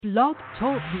Blog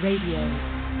Talk Radio.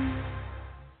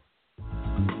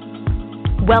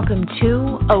 Welcome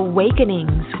to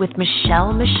Awakenings with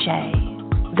Michelle Mache,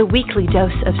 the weekly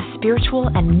dose of spiritual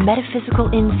and metaphysical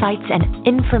insights and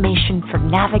information for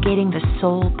navigating the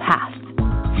soul path.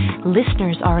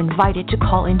 Listeners are invited to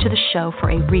call into the show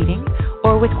for a reading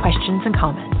or with questions and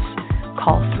comments.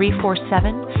 Call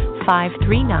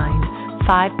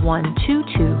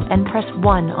 347-539-5122 and press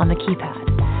 1 on the keypad.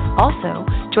 Also,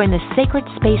 join the Sacred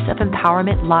Space of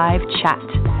Empowerment live chat.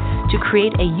 To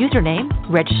create a username,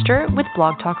 register with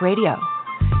Blog Talk Radio.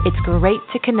 It's great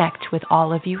to connect with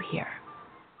all of you here.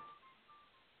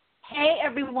 Hey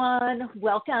everyone,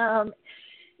 welcome.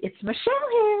 It's Michelle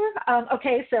here.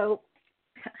 Okay, so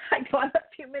I know I'm a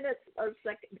few minutes or a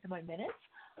second. Am I minutes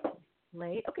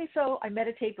late? Okay, so I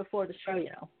meditate before the show,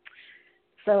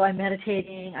 So I'm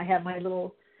meditating. I have my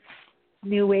little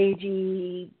new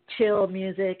agey, chill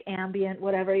music, ambient,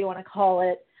 whatever you want to call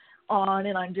it, on,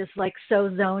 and I'm just like so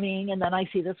zoning, and then I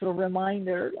see this little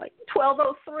reminder, like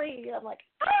 12:03. I'm like,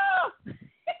 ah!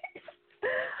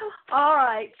 All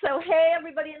right. So, hey,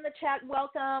 everybody in the chat,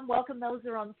 welcome. Welcome those who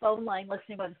are on the phone line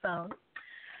listening by the phone.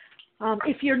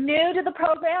 If you're new to the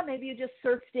program, maybe you just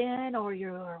surfed in or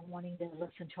you're wanting to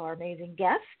listen to our amazing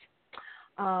guest,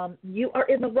 you are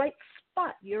in the right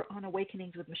spot. You're on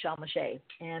Awakenings with Michelle Mache,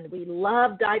 and we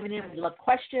love diving in. We love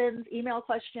questions, email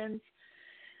questions,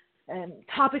 and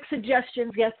topic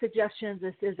suggestions, guest suggestions.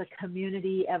 This is a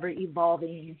community,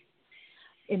 ever-evolving,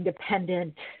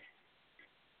 independent,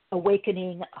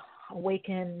 awakened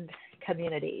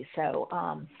community. So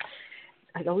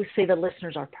I always say the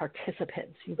listeners are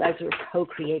participants. You guys are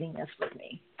co-creating this with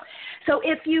me. So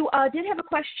if you did have a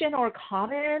question or a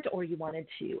comment, or you wanted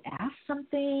to ask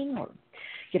something or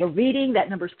get a reading, that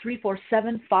number is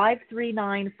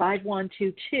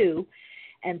 347-539-5122,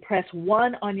 and press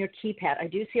 1 on your keypad. I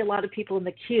do see a lot of people in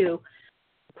the queue.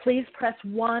 Please press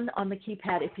 1 on the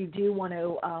keypad if you do want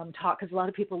to talk, because a lot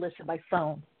of people listen by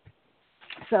phone.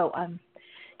 So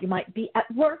you might be at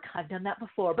work. I've done that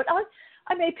before, but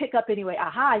I may pick up anyway.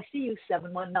 Aha, I see you,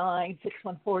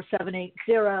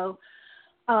 719-614-780.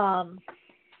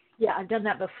 Yeah, I've done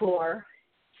that before.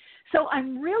 So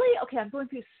I'm going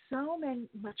through so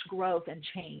much growth and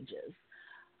changes.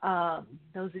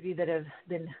 Those of you that have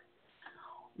been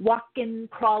walking,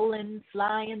 crawling,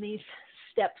 flying these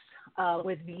steps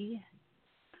with me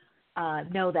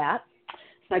know that.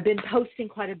 So I've been posting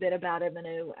quite a bit about it. I'm going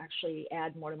to actually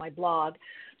add more to my blog.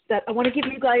 But I want to give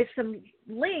you guys some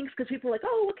links, because people are like,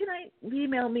 oh, what can I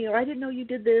email me? Or I didn't know you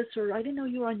did this, or I didn't know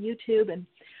you were on YouTube. And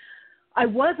I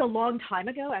was a long time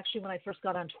ago, actually, when I first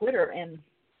got on Twitter, and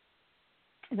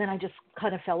then I just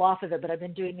kind of fell off of it. But I've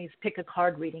been doing these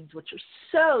pick-a-card readings, which are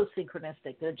so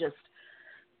synchronistic. They're just,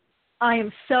 I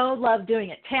am so love doing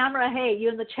it. Tamara, hey, you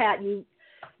in the chat, you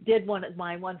did one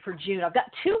for June. I've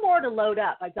got 2 more to load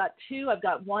up. I've got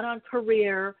one on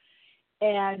career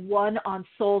and one on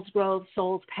soul's growth,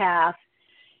 soul's path,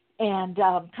 and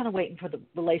kind of waiting for the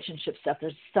relationship stuff.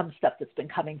 There's some stuff that's been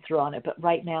coming through on it, but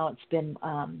right now it's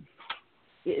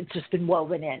just been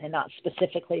woven in, and not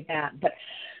specifically that. But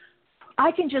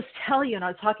I can just tell you, and I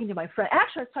was talking to my friend,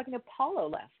 actually I was talking to Paulo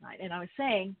last night, and I was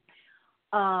saying,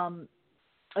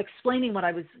 explaining what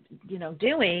I was,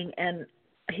 doing, and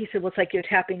he said, well, it's like you're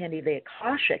tapping into the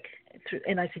Akashic.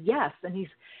 And I said, yes. And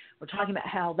we're talking about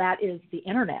how that is the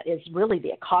internet, is really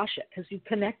the Akashic, because you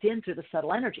connect in through the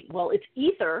subtle energy. Well, it's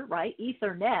ether, right?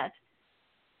 Ethernet.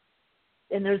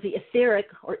 And there's the etheric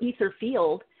or ether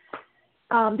field,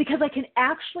 because I can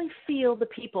actually feel the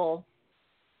people,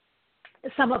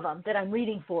 some of them that I'm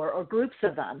reading for, or groups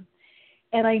of them.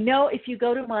 And I know if you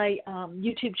go to my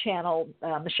YouTube channel,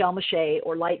 Michelle Mache,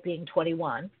 or Light Being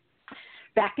 21,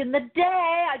 back in the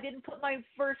day, I didn't put my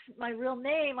real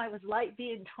name. I was Light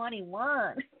Being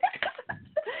 21.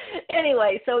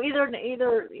 Anyway, so either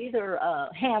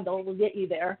handle will get you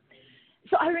there.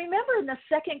 So I remember in the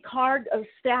second card, a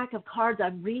stack of cards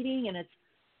I'm reading, and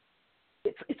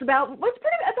it's about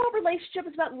relationship.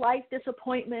 It's about life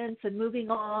disappointments and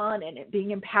moving on and it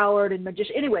being empowered and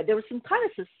magician. Anyway, there was some kind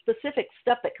of specific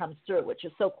stuff that comes through, which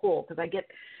is so cool, because I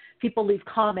get people leave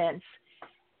comments,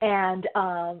 and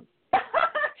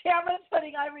Tamara's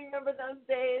putting, I remember those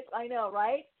days. I know,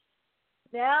 right?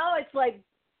 Now it's like,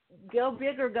 go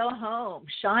big or go home.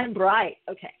 Shine bright.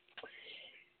 Okay.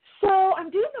 So I'm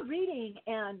doing the reading,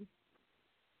 and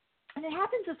it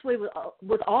happens this way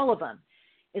with all of them,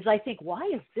 is I think, why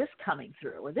is this coming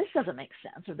through? Or this doesn't make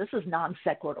sense, or this is non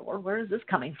sequitur. Where is this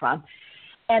coming from?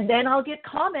 And then I'll get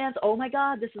comments, oh, my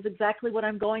God, this is exactly what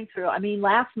I'm going through. I mean,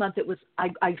 last month it was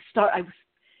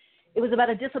it was about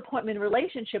a disappointment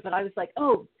relationship, and I was like,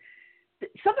 oh,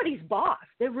 somebody's boss.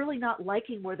 They're really not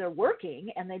liking where they're working,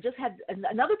 and they just had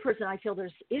another person. I feel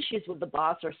there's issues with the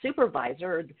boss or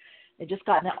supervisor. Or they just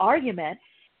got in an argument.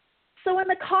 So in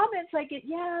the comments, I get,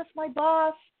 yes, my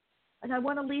boss, and I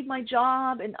want to leave my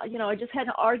job, and I just had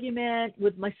an argument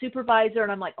with my supervisor,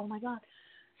 and I'm like, oh my God.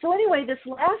 So anyway, this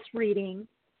last reading,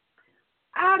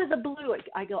 out of the blue,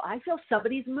 I go, I feel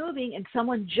somebody's moving, and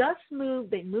someone just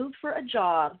moved. They moved for a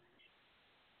job,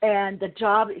 and the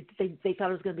job, they thought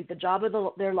it was going to be the job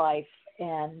of their life,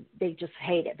 and they just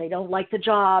hate it. They don't like the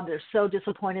job. They're so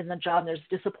disappointed in the job. There's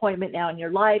disappointment now in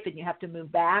your life, and you have to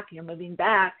move back. You're moving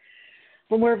back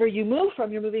from wherever you moved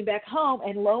from. You're moving back home,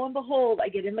 and lo and behold, I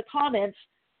get in the comments,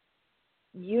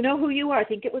 you know who you are. I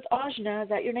think it was Ajna. Is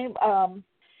that your name?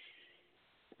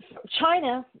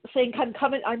 China, saying,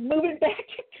 I'm moving back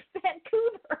to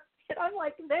Vancouver. And I'm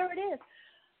like, there it is.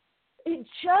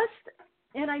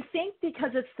 And I think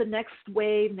because it's the next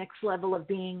wave, next level of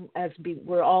being,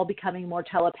 we're all becoming more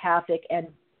telepathic. And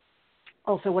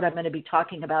also what I'm going to be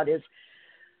talking about is,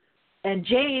 and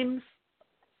James,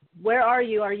 where are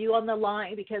you? Are you on the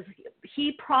line? Because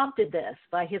he prompted this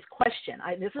by his question.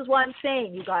 This is what I'm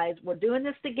saying, you guys. We're doing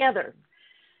this together.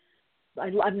 I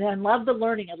love the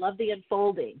learning. I love the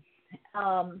unfolding.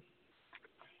 And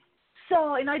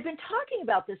I've been talking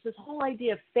about this whole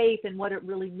idea of faith and what it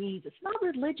really means. It's not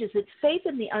religious. It's faith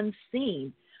in the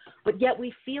unseen, but yet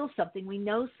we feel something. We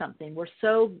know something. We're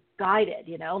so guided,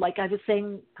 like I was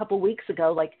saying a couple of weeks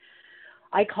ago, like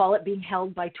I call it being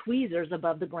held by tweezers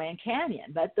above the Grand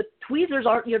Canyon. But the tweezers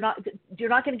you're not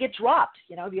going to get dropped.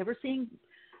 Have you ever seen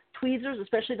tweezers,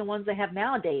 especially the ones they have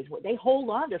nowadays? They hold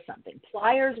on to something,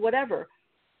 pliers, whatever.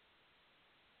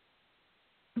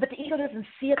 But the ego doesn't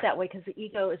see it that way because the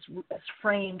ego is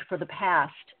framed for the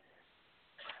past,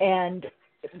 and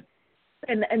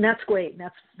that's great, and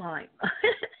that's fine.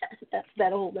 that's a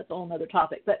whole other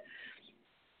topic. But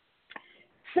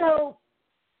so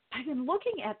I've been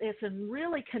looking at this and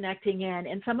really connecting in.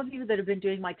 And some of you that have been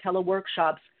doing my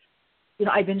teleworkshops,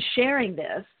 I've been sharing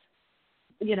this,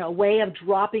 way of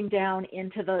dropping down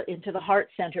into the heart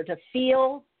center to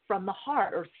feel from the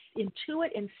heart, or intuit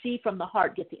and see from the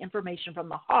heart, get the information from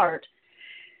the heart.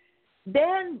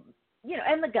 Then,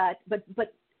 and the gut, but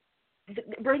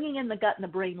bringing in the gut and the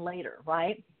brain later,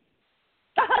 right?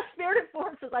 Spirit of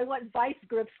Bourne says, I want vice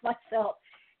grips myself.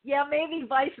 Yeah, maybe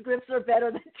vice grips are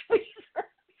better than tweezers.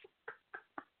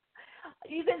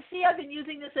 You can see I've been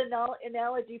using this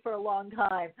analogy for a long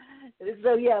time.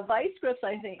 So, yeah, vice grips,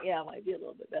 I think, might be a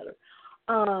little bit better.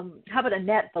 How about a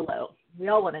net below? We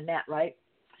all want a net, right?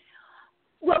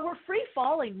 Well, we're free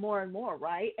falling more and more,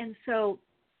 right? And so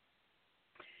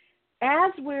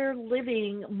as we're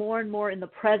living more and more in the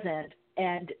present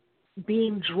and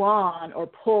being drawn or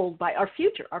pulled by our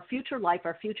future life,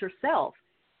 our future self,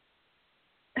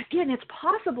 again, it's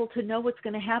possible to know what's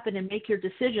going to happen and make your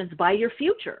decisions by your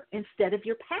future instead of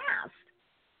your past.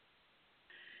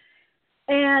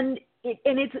 And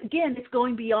it's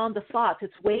going beyond the thoughts.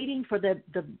 It's waiting for the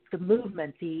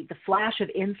movement, the flash of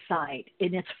insight,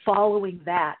 and it's following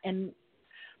that. And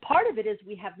part of it is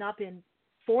we have not been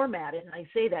formatted, and I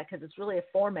say that because it's really a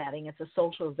formatting. It's a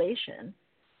socialization,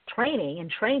 training,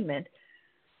 entrainment.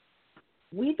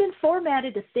 We've been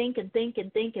formatted to think and think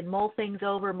and think and mull things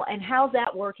over. And how's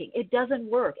that working? It doesn't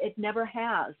work. It never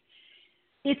has.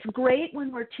 It's great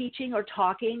when we're teaching or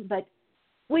talking, but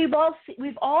we've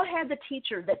all had the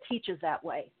teacher that teaches that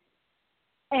way.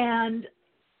 And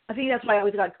I think that's why I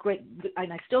always got great,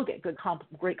 and I still get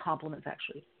great compliments,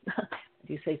 actually. I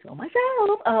do say so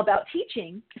myself about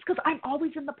teaching. It's because I'm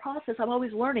always in the process. I'm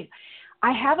always learning.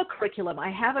 I have a curriculum.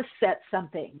 I have a set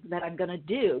something that I'm going to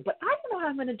do, but I don't know how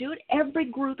I'm going to do it. Every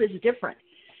group is different.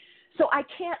 So I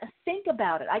can't think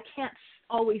about it. I can't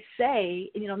always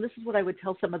say, and this is what I would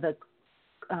tell some of the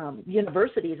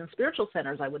universities and spiritual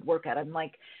centers I would work at. I'm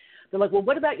like, they're like, well,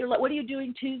 what are you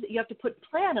doing Tuesday? You have to put a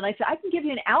plan. And I said, I can give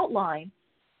you an outline,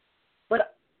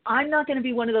 but I'm not going to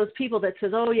be one of those people that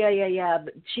says, oh, yeah,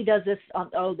 but she does this.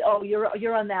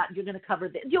 You're on that. You're going to cover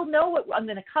this. You'll know what I'm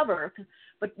going to cover,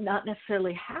 but not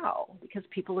necessarily how, because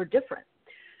people are different.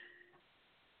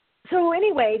 So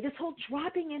anyway, this whole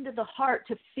dropping into the heart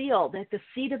to feel that the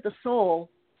seat of the soul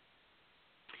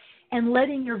and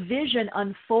letting your vision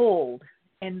unfold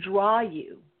and draw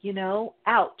you,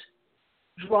 out,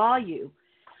 draw you.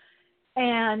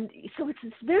 And so it's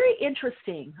very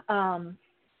interesting.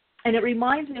 And it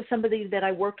reminds me of somebody that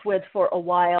I worked with for a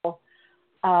while.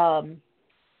 Now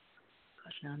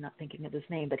I'm not thinking of his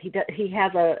name, but he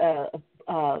has a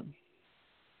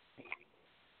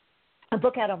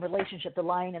book out on relationship, The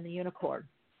Lion and the Unicorn.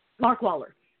 Mark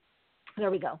Waller.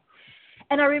 There we go.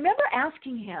 And I remember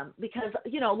asking him because,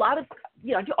 a lot of,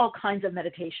 I do all kinds of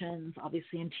meditations,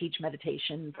 obviously, and teach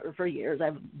meditation for years. I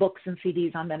have books and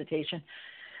CDs on meditation.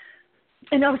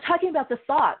 And I was talking about the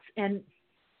thoughts, and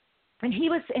he's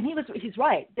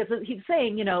right. He was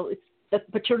saying,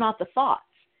 but you're not the thoughts.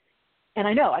 And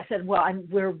I know. I said, well,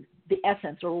 we're the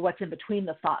essence, or what's in between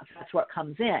the thoughts. That's what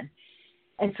comes in.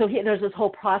 And so there's this whole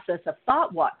process of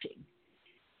thought watching,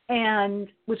 and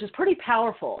which is pretty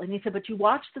powerful. And he said, but you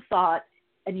watch the thought,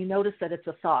 and you notice that it's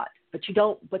a thought, but you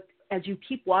don't. But as you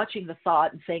keep watching the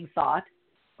thought and saying thought,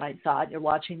 right? Thought. You're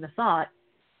watching the thought.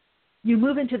 You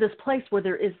move into this place where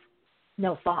there is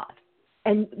no thought,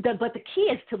 but the key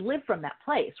is to live from that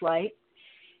place, right?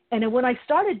 And then when I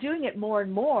started doing it more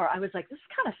and more, I was like, this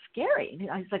is kind of scary.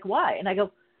 And I was like, why? And I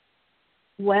go,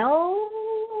 well,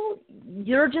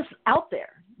 you're just out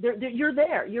there. You're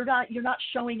there. You're not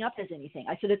showing up as anything.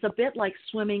 I said, it's a bit like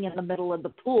swimming in the middle of the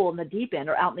pool in the deep end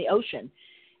or out in the ocean,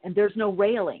 and there's no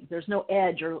railing, there's no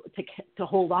edge or to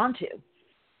hold on to.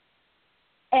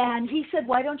 And he said,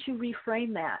 why don't you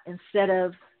reframe that instead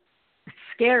of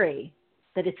scary,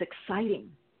 that it's exciting?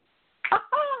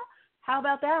 How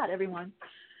about that, everyone?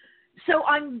 So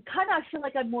I feel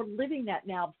like I'm more living that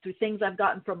now through things I've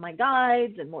gotten from my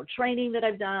guides and more training that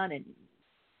I've done and,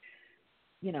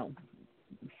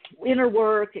 inner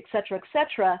work, et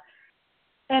cetera,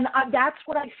 and that's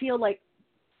what I feel like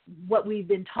what we've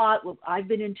been taught, what I've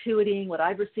been intuiting, what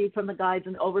I've received from the guides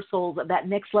and oversouls at that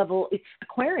next level. It's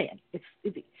Aquarian.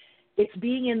 It's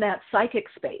being in that psychic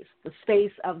space, the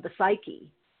space of the psyche,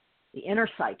 the inner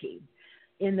psyche,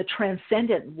 in the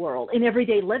transcendent world, in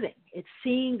everyday living. It's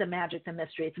seeing the magic, the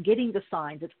mystery. It's getting the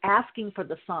signs. It's asking for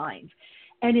the signs,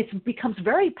 and it becomes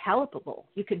very palpable.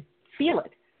 You can feel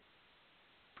it.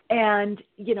 And,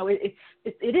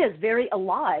 it is very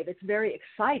alive. It's very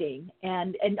exciting.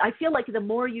 And I feel like the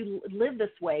more you live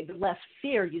this way, the less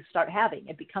fear you start having.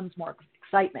 It becomes more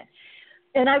excitement.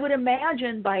 And I would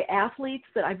imagine by athletes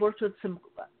that I've worked with, some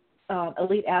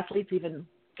elite athletes, even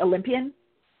Olympic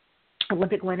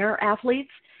winner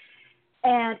athletes,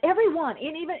 and everyone,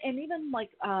 and even like,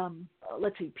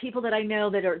 let's see, people that I know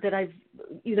that I've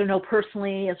either know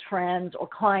personally as friends or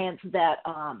clients that,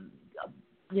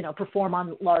 perform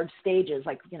on large stages,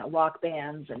 like, rock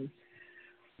bands and,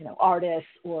 artists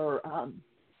or,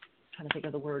 trying to think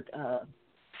of the word,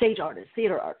 stage artists,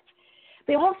 theater artists.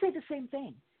 They all say the same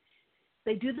thing.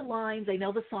 They do the lines, they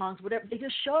know the songs, whatever. They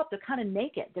just show up. They're kind of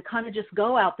naked. They kind of just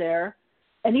go out there.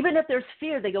 And even if there's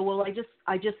fear, they go, well,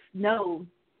 I just know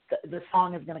the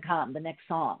song is going to come, the next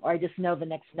song, or I just know the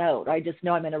next note, or I just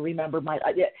know I'm going to remember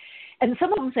and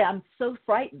some of them say, I'm so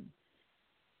frightened.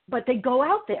 But they go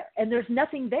out there, and there's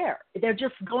nothing there. They're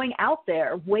just going out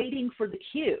there waiting for the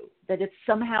cue that it's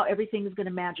somehow everything is going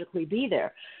to magically be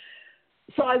there.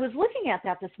 So I was looking at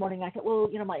that this morning. I thought, well,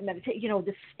 my meditation,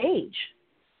 this stage,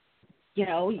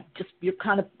 you're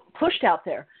kind of pushed out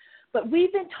there. But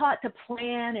we've been taught to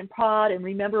plan and prod and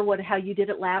remember how you did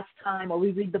it last time, or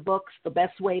we read the books, the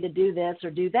best way to do this or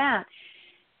do that.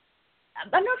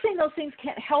 I'm not saying those things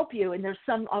can't help you, and there's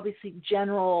some obviously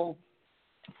general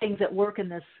things that work in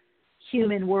this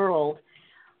human world.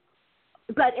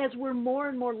 But as we're more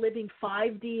and more living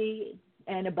 5D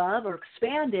and above or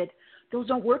expanded, those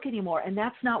don't work anymore. And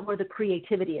that's not where the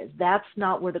creativity is. That's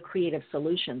not where the creative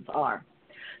solutions are.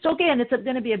 So again, it's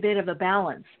going to be a bit of a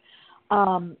balance.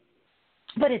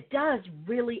 But it does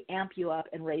really amp you up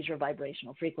and raise your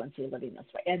vibrational frequency living this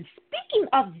way. And speaking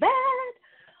of that,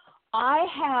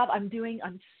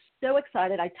 I'm so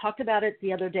excited. I talked about it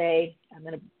the other day. I'm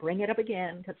going to bring it up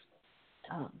again because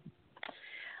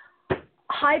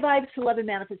High Vibes to Love and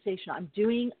Manifestation. I'm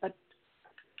doing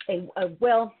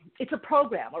it's a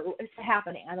program, or it's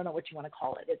happening. I don't know what you want to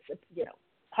call it. It's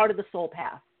part of the Soul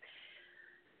Path.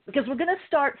 Because we're going to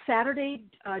start Saturday,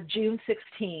 June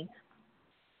 16th,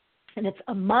 and it's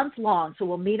a month long. So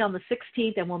we'll meet on the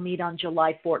 16th and we'll meet on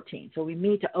July 14th. So we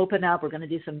meet to open up. We're going to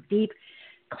do some deep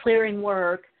clearing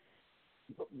work,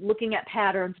 looking at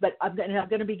patterns, but I'm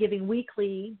going to be giving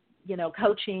weekly,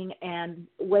 coaching and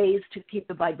ways to keep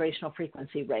the vibrational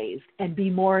frequency raised and be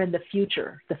more in the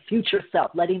future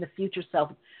self, letting the future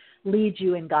self lead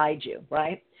you and guide you,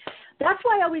 right? That's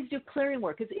why I always do clearing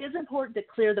work, because it is important to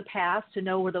clear the past, to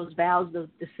know where those vows, those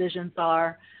decisions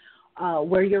are,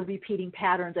 where you're repeating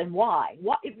patterns and why.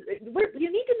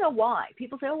 You need to know why.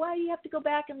 People say, why do you have to go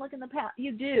back and look in the past?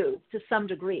 You do to some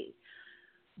degree,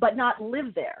 but not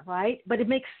live there, right? But it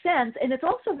makes sense, and it's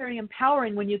also very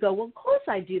empowering when you go, well, of course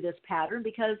I do this pattern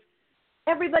because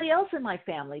everybody else in my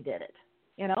family did it.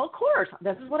 Of course,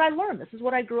 this is what I learned. This is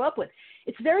what I grew up with.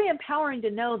 It's very empowering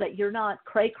to know that you're not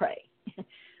cray-cray,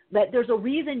 that there's a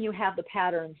reason you have the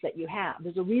patterns that you have.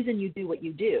 There's a reason you do what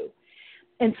you do.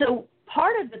 And so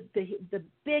part of the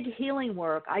big healing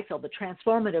work, I feel, the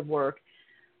transformative work,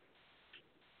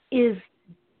 is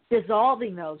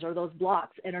dissolving those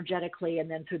blocks energetically and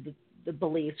then through the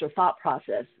beliefs or thought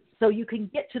process. So you can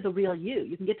get to the real you.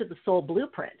 You can get to the soul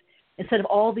blueprint instead of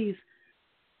all these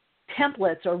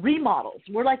templates or remodels.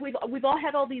 We're like, we've all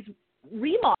had all these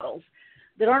remodels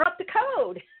that aren't up to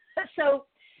code. So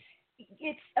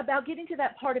it's about getting to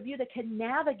that part of you that can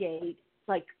navigate,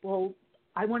 like, well,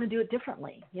 I want to do it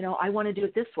differently. I want to do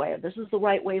it this way. This is the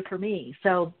right way for me.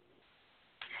 So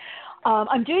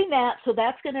I'm doing that. So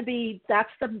that's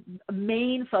the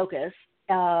main focus.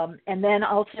 And then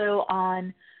also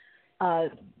on, I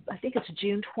think it's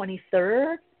June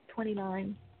 23rd,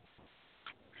 29,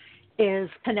 is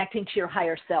connecting to your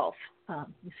higher self.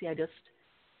 You see,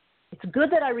 it's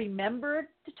good that I remembered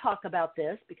to talk about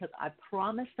this because I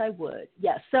promised I would.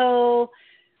 So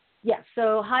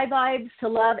high vibes to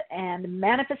love and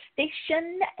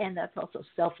manifestation, and that's also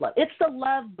self-love. It's the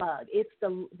love bug. It's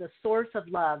the source of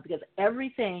love, because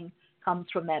everything comes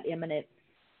from that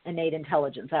innate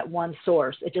intelligence, that one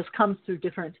source. It just comes through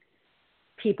different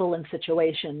people and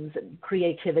situations and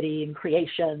creativity and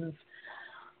creations,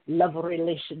 love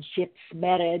relationships,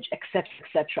 marriage, etc.,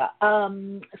 etc.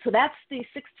 So that's the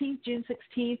 16th, June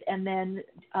 16th, and then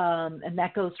and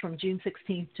that goes from June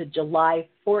 16th to July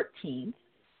 14th.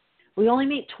 We only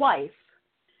meet twice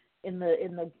in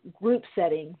the group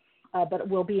setting, but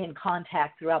we'll be in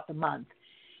contact throughout the month.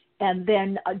 And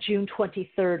then June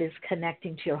 23rd is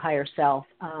connecting to your higher self.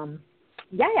 And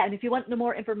if you want no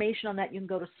more information on that, you can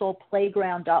go to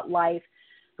soulplayground.life,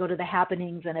 go to the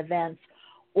happenings and events,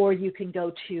 or you can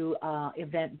go to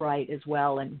Eventbrite as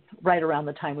well. And right around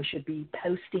the time we should be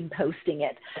posting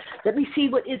it. Let me see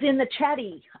what is in the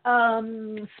chatty.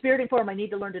 Spirit inform, I need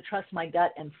to learn to trust my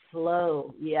gut and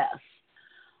flow. Yes.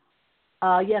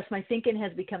 Yes, my thinking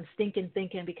has become stinking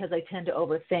thinking because I tend to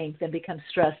overthink, then become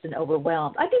stressed and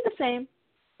overwhelmed. I do the same.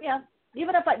 Yeah.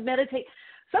 Even if I meditate,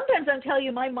 sometimes I'll tell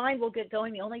you my mind will get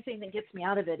going. The only thing that gets me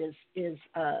out of it is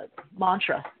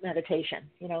mantra meditation,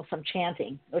 some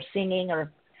chanting or singing or,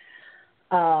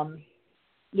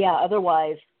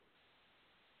 otherwise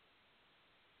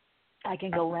I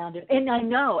can go around it. And I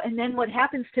know. And then what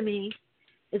happens to me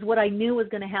is what I knew was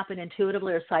going to happen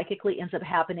intuitively or psychically ends up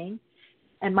happening.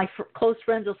 And my close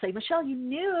friends will say, Michelle, you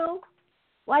knew.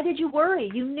 Why did you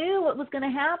worry? You knew what was going to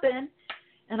happen.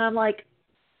 And I'm like,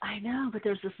 I know, but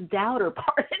there's this doubter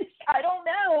part. I don't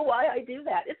know why I do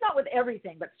that. It's not with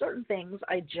everything, but certain things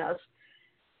I just,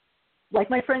 like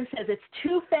my friend says, it's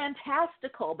too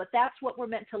fantastical, but that's what we're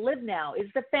meant to live now, is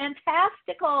the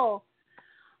fantastical.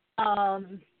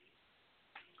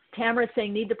 Tamara's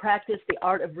saying, need to practice the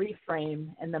art of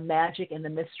reframe and the magic and the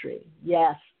mystery.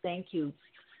 Yes, thank you,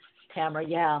 Tamara.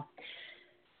 Yeah.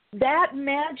 That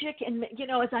magic, and,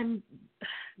 as I'm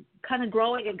kind of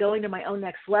growing and going to my own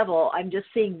next level, I'm just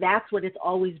seeing that's what it's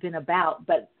always been about,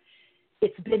 but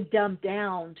it's been dumbed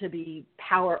down to be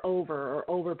power over or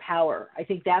overpower. I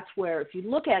think that's where, if you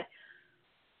look at,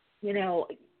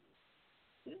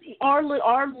 our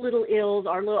little ills,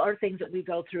 our things that we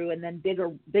go through, and then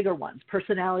bigger ones,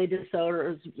 personality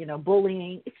disorders,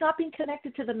 bullying, it's not being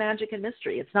connected to the magic and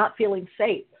mystery. It's not feeling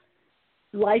safe.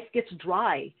 Life gets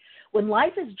dry. When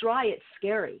life is dry, it's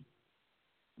scary.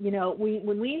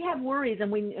 When we have worries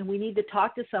and we need to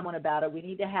talk to someone about it, we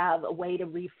need to have a way to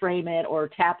reframe it or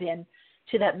tap in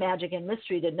to that magic and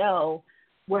mystery to know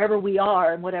wherever we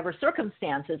are in whatever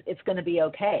circumstances, it's going to be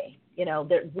okay.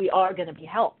 That we are going to be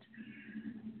helped.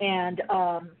 And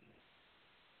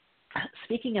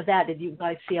speaking of that, did you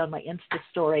guys see on my Insta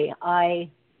story, by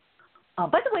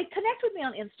the way, connect with me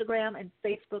on Instagram and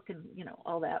Facebook and,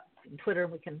 all that, and Twitter,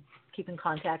 and we can keep in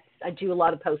contact. I do a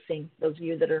lot of posting, those of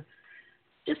you that are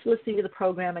just listening to the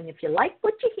program, and if you like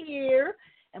what you hear,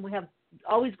 and we have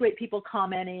always great people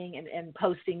commenting and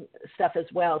posting stuff as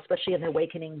well, especially in the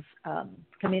Awakenings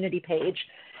community page.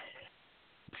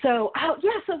 So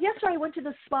yesterday I went to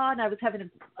the spa, and I was having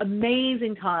an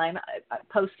amazing time. I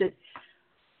posted,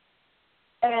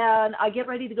 and I get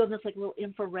ready to go in this little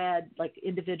infrared,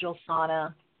 individual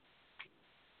sauna,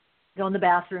 go in the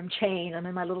bathroom, change. I'm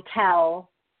in my little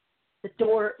towel. The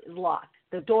door is locked.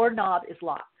 The doorknob is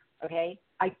locked, okay?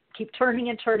 I keep turning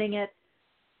it.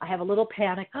 I have a little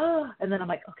panic. And then I'm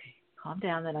like, okay, calm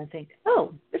down. Then I think,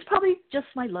 it's probably just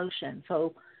my lotion.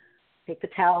 So take the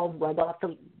towel, rub off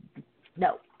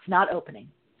no, it's not opening.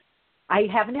 I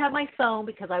haven't had my phone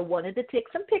because I wanted to take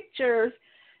some pictures.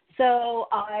 So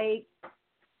I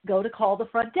go to call the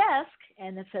front desk,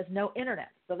 and it says no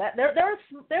internet. So that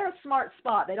they're a smart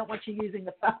spot. They don't want you using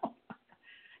the phone.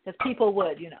 because people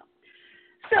would,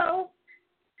 So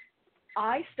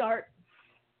I start,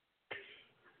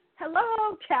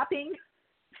 hello, tapping.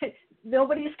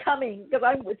 Nobody's coming because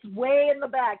it's way in the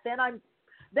back. Then I'm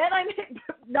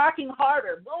knocking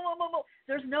harder. Boom, boom, boom, boom.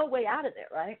 There's no way out of there,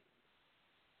 right?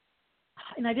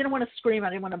 And I didn't want to scream. I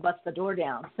didn't want to bust the door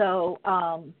down. So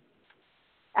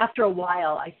after a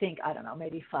while, I think, I don't know,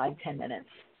 maybe 5-10 minutes,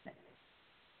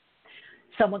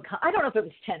 someone I don't know if it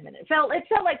was 10 minutes. It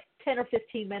felt like 10 or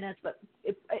 15 minutes, but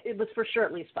it was for sure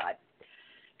at least 5.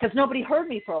 Because nobody heard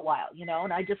me for a while,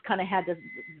 and I just kind of had to,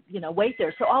 wait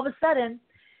there. So all of a sudden,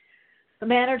 the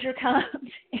manager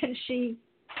comes, and she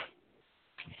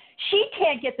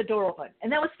can't get the door open.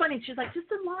 And that was funny. She's like, just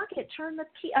unlock it, turn the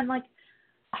key. I'm like,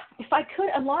 if I could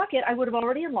unlock it, I would have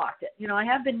already unlocked it. I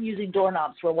have been using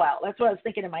doorknobs for a while. That's what I was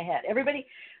thinking in my head. Everybody,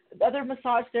 other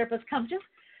massage therapists come, just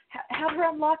have her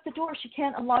unlock the door. She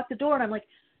can't unlock the door. And I'm like,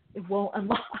 it won't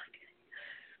unlock.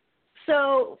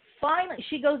 So finally,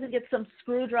 she goes and gets some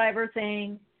screwdriver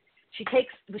thing. She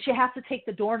has to take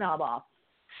the doorknob off.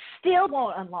 Still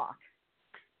won't unlock.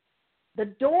 The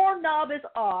doorknob is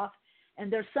off,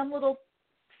 and there's some little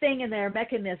thing in there,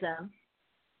 mechanism,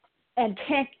 and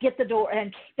can't get the door,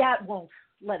 and that won't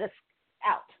let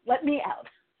me out.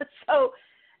 So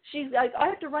she's like, I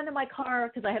have to run to my car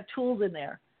because I have tools in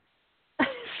there.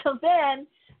 So then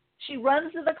she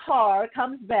runs to the car,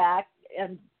 comes back,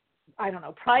 and I don't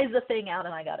know, pries the thing out,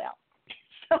 and I got out.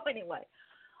 So anyway,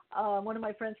 one of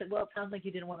my friends said, well, it sounds like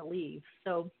you didn't want to leave.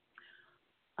 So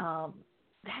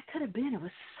that could have been. It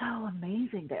was so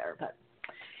amazing there. But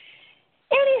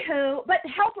anywho, but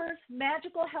helpers,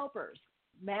 magical helpers.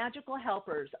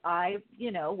 I,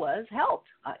 was helped.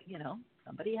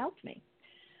 Somebody helped me.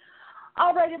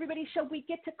 All right, everybody, shall we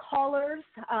get to callers?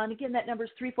 And again, that number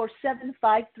is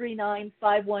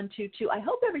 347-539-5122. I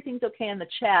hope everything's okay in the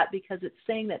chat because it's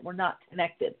saying that we're not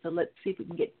connected. So let's see if we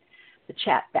can get the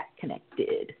chat back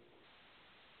connected.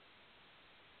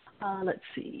 Let's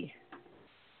see.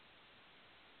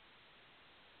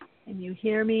 Can you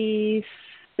hear me?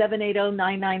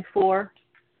 780-994. Let's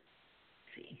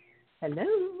see. Hello.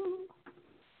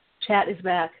 Chat is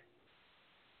back.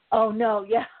 Oh, no,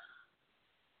 yeah.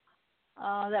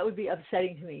 That would be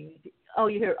upsetting to me. Oh,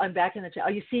 you hear? I'm back in the chat. Oh,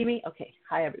 you see me? Okay.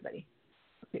 Hi, everybody.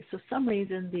 Okay, so some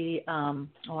reason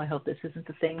I hope this isn't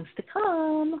the things to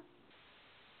come.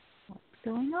 What's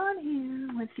going on here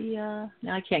with the,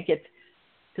 now I can't get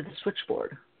to the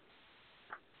switchboard.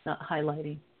 It's not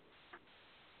highlighting.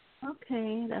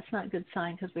 Okay, that's not a good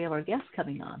sign because we have our guest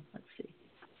coming on. Let's see.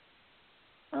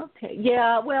 Okay,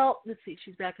 yeah, well, let's see.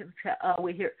 She's back in the chat.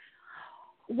 We hear.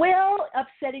 Well,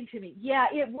 upsetting to me. Yeah,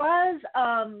 it was.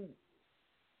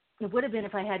 It would have been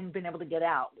if I hadn't been able to get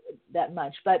out that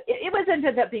much, but it was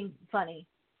ended up being funny.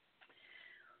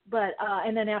 But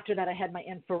and then after that, I had my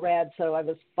infrared, so I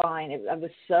was fine. It was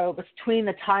between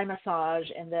the Thai massage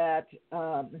and that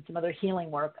and some other healing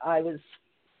work. I was,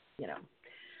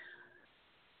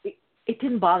 it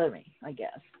didn't bother me. I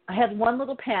guess I had one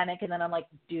little panic, and then I'm like,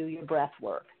 do your breath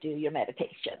work, do your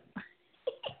meditation.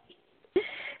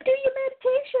 Do your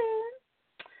meditation.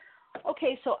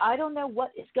 Okay, so I don't know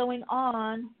what is going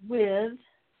on with.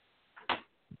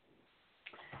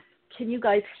 Can you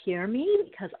guys hear me?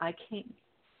 Because I can't.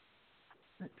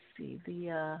 Let's see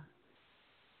the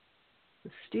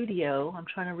studio. I'm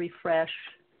trying to refresh.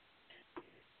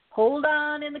 Hold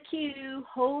on in the queue.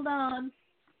 Hold on.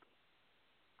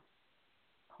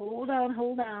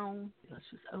 Let's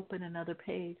just open another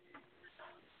page.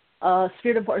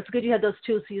 Spirit of It's good you have those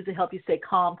tools to use to help you stay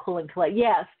calm, cool, and collect.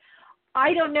 Yes.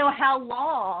 I don't know how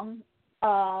long.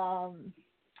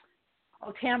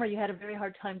 Tamara, you had a very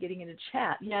hard time getting into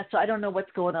chat. Yeah, so I don't know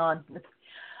what's going on.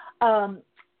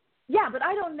 Yeah, but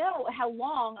I don't know how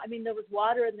long. I mean, there was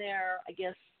water in there. I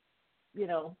guess,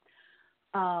 the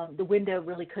window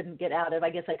really couldn't get out of. I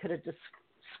guess I could have just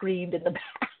screamed in the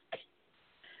back.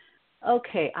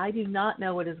 Okay, I do not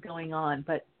know what is going on,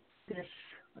 but this,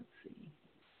 let's see.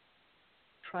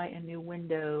 Try a new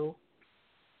window.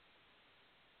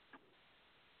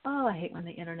 Oh, I hate when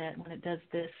it does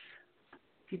this.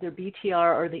 It's either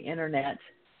BTR or the internet.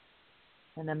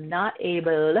 And I'm not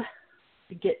able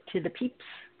to get to the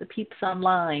peeps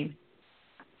online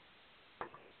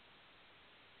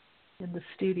in the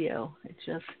studio. It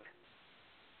just,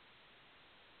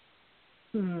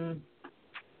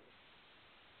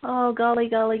 Oh, golly.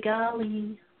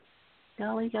 And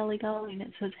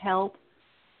it says help.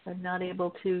 I'm not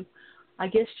able to, I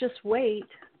guess just wait.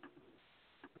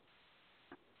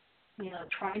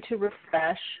 Trying to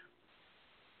refresh.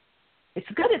 It's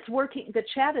good. It's working. The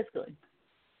chat is good.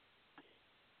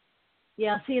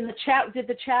 Yeah, see in the chat, did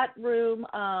the chat room,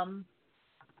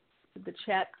 Did the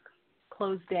chat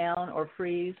close down or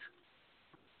freeze?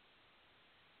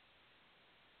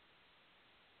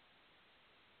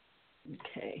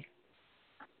 Okay.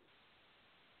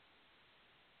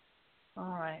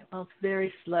 All right. Well, it's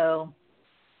very slow.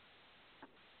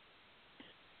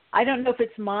 I don't know if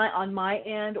it's on my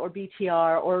end or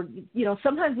BTR, or, you know,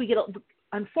 sometimes we get,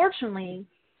 unfortunately,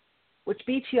 which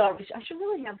BTR, which I should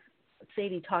really have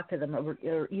Sadie talk to them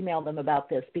or email them about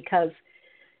this, because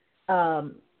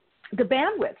the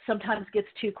bandwidth sometimes gets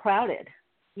too crowded.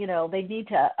 You know, they need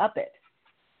to up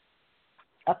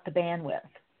the bandwidth.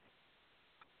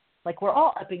 Like we're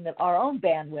all upping our own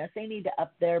bandwidth. They need to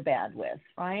up their bandwidth,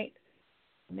 right?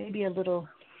 Maybe a little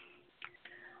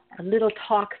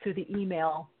talk through the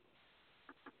email.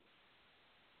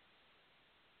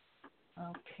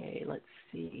 Okay, let's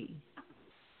see.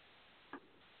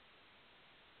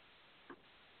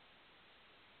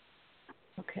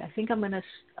 Okay, I think I'm going to,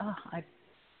 I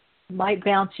might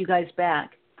bounce you guys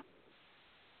back.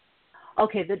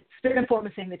 Okay, the Spirit Inform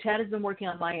is saying the chat has been working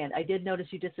on my end. I did notice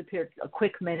you disappeared a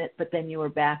quick minute, but then you were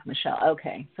back, Michelle.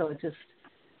 Okay, so it just,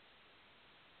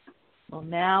 well,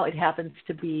 now it happens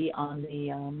to be on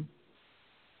the,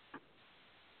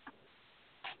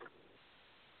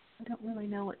 I don't really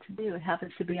know what to do. It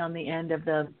happens to be on the end of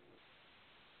the,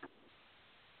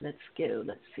 let's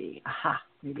see. Aha,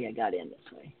 maybe I got in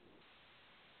this way.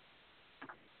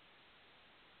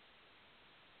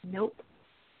 Nope.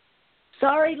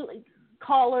 Sorry,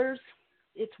 callers.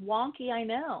 It's wonky, I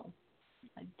know.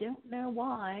 I don't know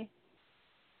why.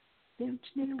 Yeah,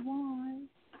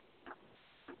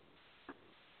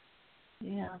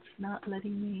 it's not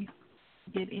letting me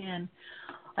get in.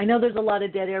 I know there's a lot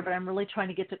of dead air, but I'm really trying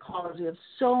to get to callers. We have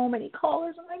so many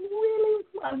callers, and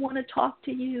I want to talk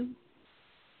to you.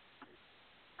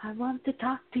 I want to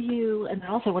talk to you. And I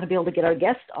also want to be able to get our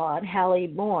guest on,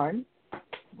 Halli, Bourne.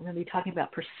 We're going to be talking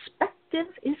about perspective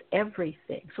is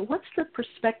everything. So what's the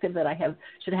perspective that I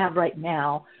should have right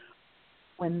now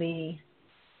when the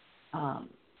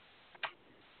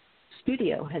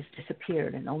studio has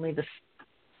disappeared and only the,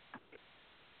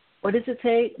 what does it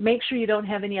say? Make sure you don't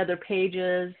have any other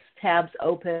pages, tabs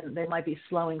open. They might be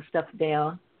slowing stuff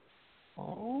down.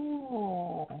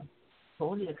 Oh,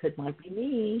 told you it might be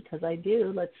me, because I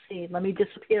do. Let's see. Let me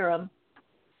disappear them.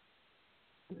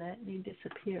 Let me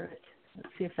disappear it. Let's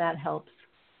see if that helps,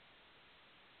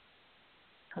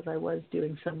 because I was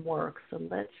doing some work. So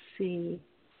let's see.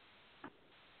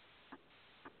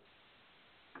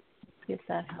 Let's see if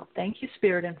that helped. Thank you,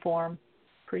 Spirit Inform.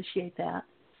 Appreciate that.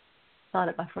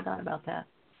 I forgot about that.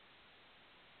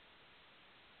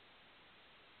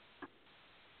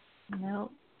 No.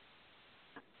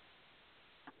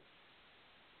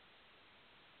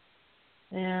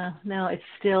 Yeah, no, it's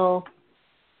still.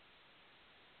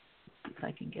 If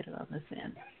I can get it on this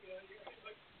end.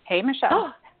 Hey, Michelle.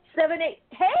 Oh, 7, 8.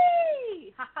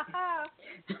 Hey! Ha ha ha.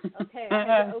 Okay, I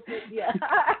have to open. Yeah.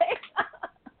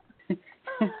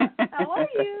 How are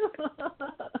you?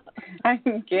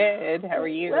 I'm good. How are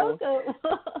you? Welcome.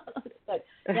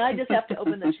 Now I just have to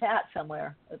open the chat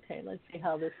somewhere. Okay, let's see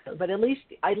how this goes. But at least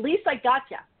I got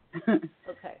you.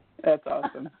 Okay. That's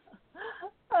awesome.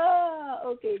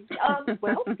 Okay.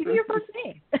 Well, give me your first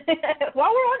name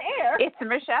while we're on air. It's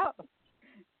Michelle.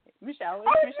 Michelle.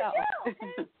 Michelle.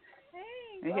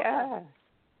 Hey.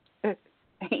 Yeah.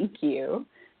 Thank you.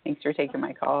 Thanks for taking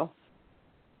my call.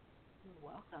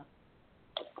 You're welcome.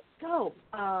 So,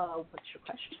 what's your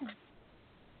question?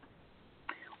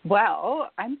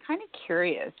 Well, I'm kind of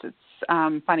curious.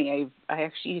 It's funny. I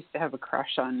actually used to have a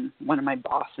crush on one of my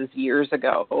bosses years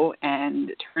ago,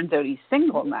 and it turns out he's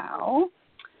single now.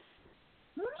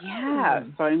 Yeah,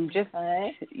 so I'm just,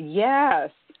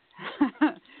 yes.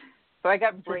 So I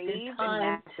got brave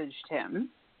and messaged him.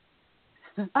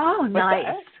 Oh,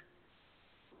 nice.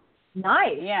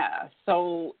 Nice. Yeah,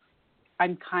 so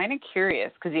I'm kind of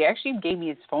curious because he actually gave me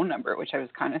his phone number, which I was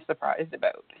kind of surprised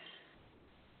about.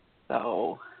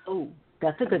 So. Oh,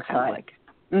 that's a good sign.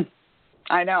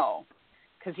 I know,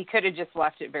 because he could have just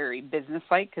left it very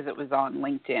businesslike because it was on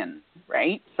LinkedIn,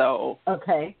 right? So.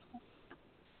 Okay.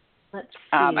 Let's see.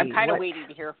 I'm kind of waiting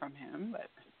to hear from him, but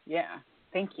yeah,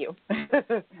 thank you.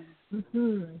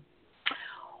 Mm-hmm.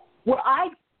 Well, I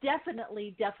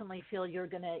definitely feel you're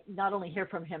going to not only hear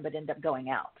from him, but end up going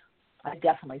out. I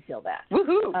definitely feel that.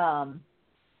 Woohoo!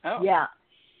 Yeah.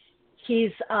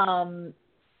 He's,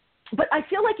 but I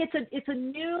feel like it's a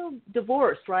new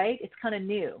divorce, right? It's kind of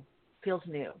new. Feels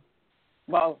new.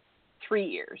 Well, 3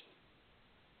 years.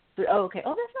 Oh, okay.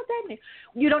 Oh, that's not that new.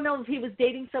 You don't know if he was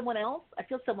dating someone else? I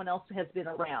feel someone else has been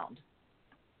around.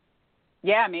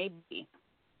 Yeah, maybe.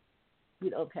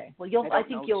 Okay. Well, I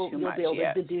think you'll be able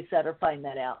to deduce that or find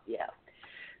that out. Yeah.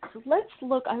 So let's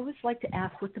look. I always like to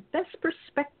ask what the best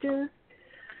perspective.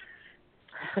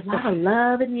 A lot of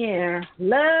love in the air.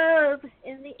 Love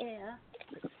in the air.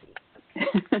 Let's see.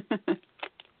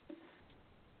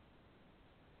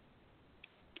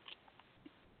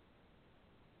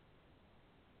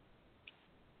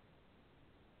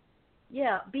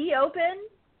 Yeah, be open.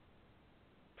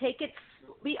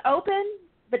 Be open,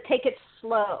 but take it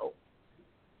slow.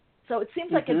 So it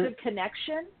seems like a good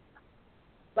connection,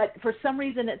 but for some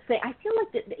reason I feel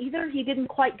like that either he didn't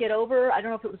quite get over. I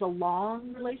don't know if it was a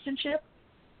long relationship,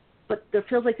 but there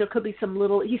feels like there could be some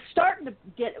little. He's starting to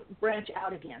branch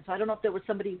out again. So I don't know if there was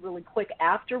somebody really quick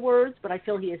afterwards, but I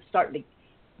feel he is starting to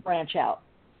branch out.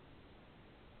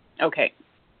 Okay.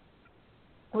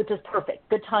 Which is perfect.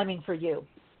 Good timing for you.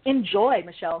 Enjoy,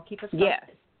 Michelle. Keep us posted. Yes.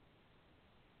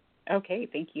 Okay.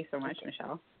 Thank you so much,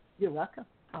 Michelle. You're welcome.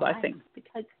 Blessings.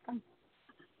 Right.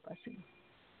 Blessings.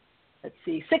 Let's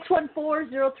see.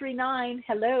 614-039.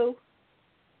 Hello.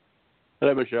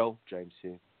 Hello, Michelle. James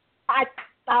here. I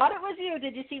thought it was you.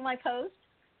 Did you see my post?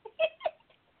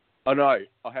 Oh, no, I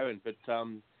haven't, but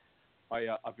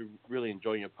I've been really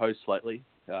enjoying your posts lately.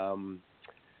 I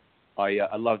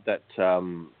love that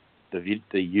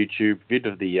the YouTube vid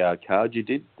of the cards you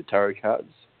did, the tarot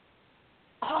cards.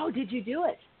 Oh, did you do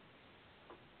it?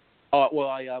 Oh, well,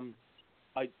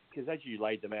 because as you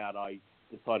laid them out, I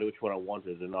decided which one I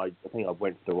wanted, and I think I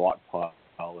went to the right pile,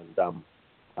 and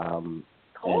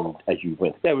cool. And as you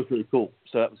went, that was really cool.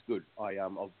 So that was good.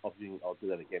 I'll do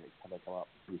that again next time I come up.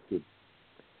 It was good.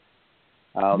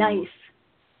 Nice.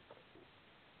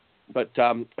 But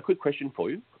a quick question for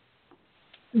you.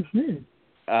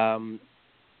 Mm-hmm.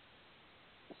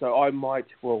 So I've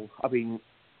been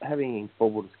having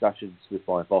informal discussions with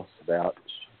my boss about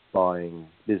buying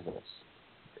business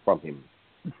from him.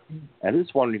 Mm-hmm. And I'm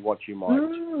just wondering what you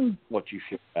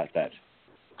feel about that.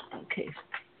 Okay.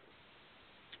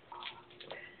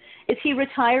 Is he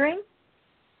retiring?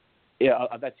 Yeah,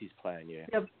 that's his plan, yeah.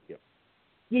 Yep.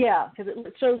 Yeah, because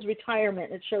it shows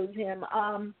retirement. It shows him.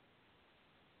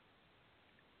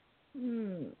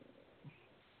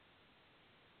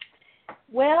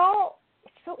 Well,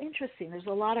 it's so interesting. There's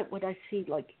a lot of what I see,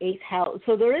 like 8th house.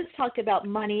 So there is talk about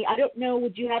money. I don't know.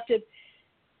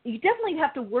 You definitely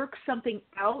have to work something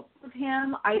out with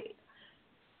him.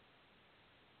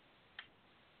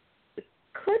 It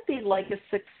could be like a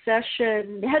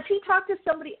succession. Has he talked to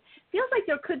somebody? Feels like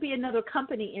there could be another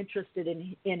company interested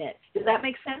in it. Does that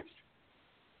make sense?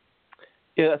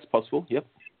 Yeah, that's possible. Yep.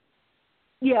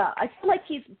 Yeah, I feel like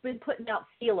he's been putting out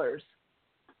feelers.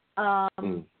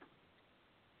 And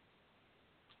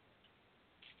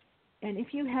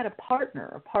if you had a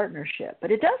partnership,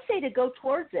 but it does say to go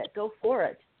towards it, go for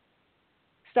it.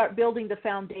 Start building the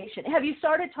foundation. Have you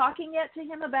started talking yet to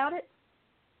him about it?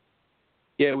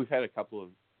 Yeah, we've had a couple of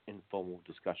informal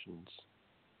discussions.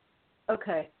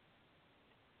 Okay.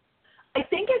 I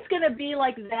think it's going to be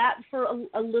like that for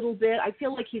a little bit. I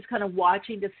feel like he's kind of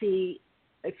watching to see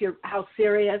how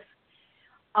serious.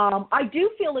 I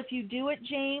do feel if you do it,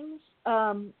 James,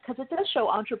 because it does show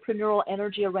entrepreneurial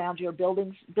energy around you,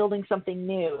 building something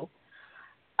new.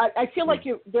 I feel like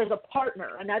there's a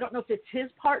partner, and I don't know if it's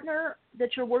his partner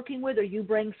that you're working with or you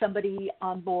bring somebody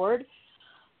on board,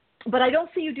 but I don't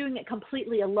see you doing it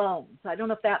completely alone. So I don't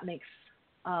know if that makes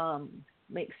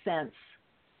sense.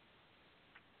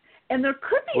 And there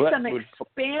could be some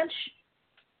expansion.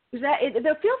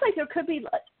 There feels like there could be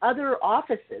other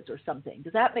offices or something.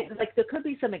 Does that make like there could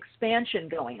be some expansion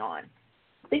going on?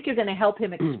 I think you're going to help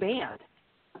him expand.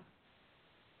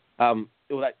 Well,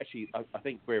 I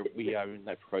think we are in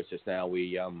that process now.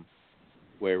 We're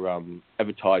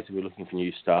advertising. We're looking for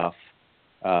new staff.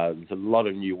 There's a lot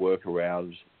of new work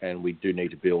around, and we do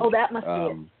need to build. Oh, that must be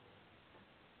it.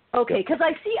 Okay, because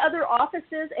I see other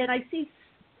offices, and I see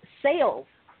sales.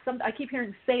 I keep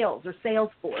hearing sales or sales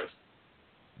force.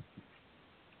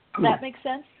 Does that make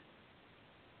sense?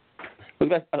 Or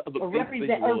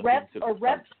representative.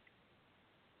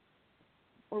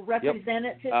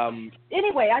 Yep.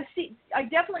 Anyway, I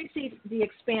definitely see the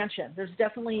expansion. There's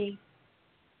definitely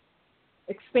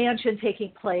expansion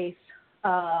taking place.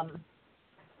 I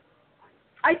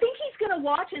think he's going to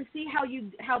watch and see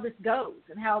how this goes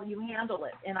and how you handle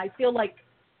it. And I feel like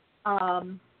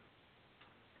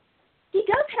he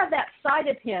does have that side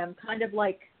of him, kind of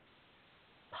like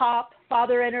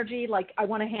father energy. Like I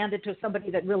want to hand it to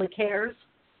somebody that really cares.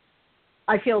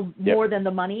 I feel more than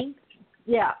the money.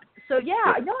 Yeah. So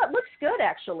I know it looks good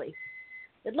actually.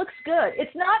 It looks good.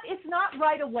 It's not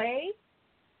right away.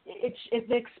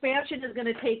 The expansion is going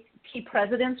to take key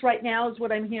precedence right now, is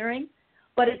what I'm hearing.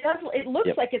 but it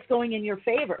looks like it's going in your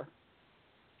favor.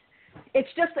 It's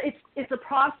just it's a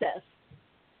process.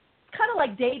 It's kind of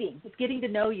like dating. It's getting to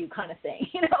know you kind of thing.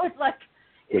 It's like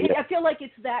I feel like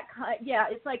it's that kind. Yeah,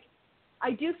 it's like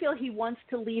I do feel he wants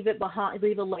to leave it behind,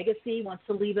 leave a legacy. Wants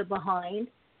to leave it behind.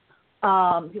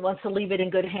 He wants to leave it in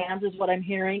good hands, is what I'm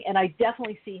hearing, and I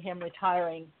definitely see him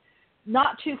retiring,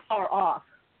 not too far off.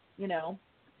 We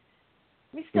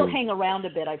still hang around a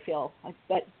bit. I feel,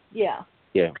 but yeah.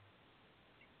 Yeah.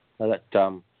 No, that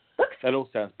all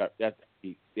sounds about that.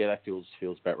 Yeah, that feels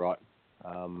about right.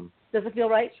 Does it feel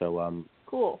right? So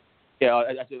cool. Yeah,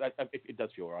 it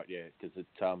does feel right. Yeah, because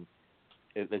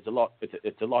there's a lot.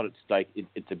 It's a lot at stake.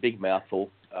 It's a big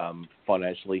mouthful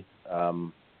financially,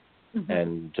 and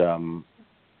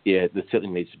there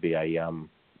certainly needs to be a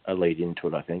lead into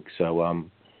it. I think so.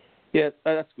 Yeah,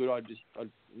 that's good. I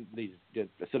need. It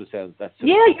sort of sounds.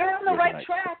 You're on the right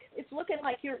track. It's looking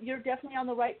like you're definitely on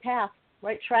the right path,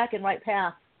 right track, and right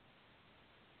path.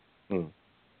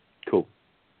 Cool.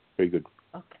 Very good.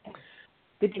 Okay.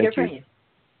 Good to hear from you.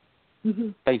 Mm-hmm.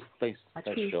 Thanks,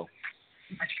 Phil.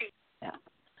 Yeah.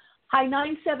 Hi,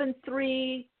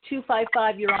 973-255.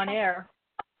 You're on air.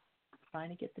 Trying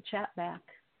to get the chat back.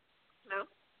 Hello.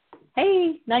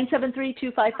 Hey,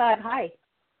 973-255. Hi.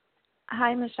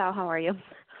 Hi, Michelle. How are you?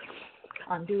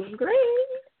 I'm doing great.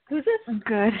 Who's this? I'm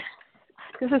good.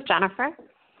 This is Jennifer.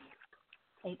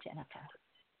 Hey, Jennifer.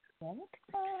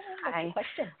 Hi.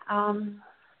 Question?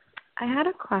 I had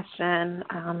a question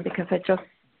because I just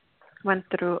went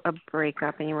through a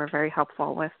breakup, and you were very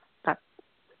helpful with that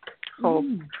whole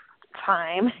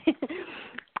time.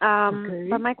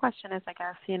 But my question is, I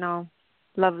guess,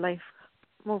 love life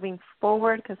moving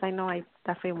forward, because I know I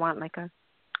definitely want like a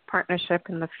partnership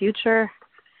in the future.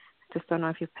 Just don't know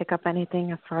if you pick up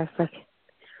anything as far as like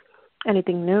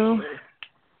anything new.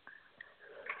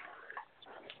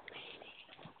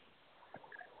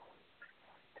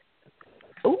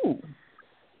 Ooh.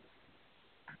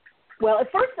 Well,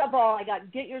 first of all, I got to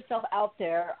get yourself out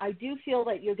there. I do feel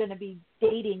that you're going to be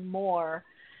dating more.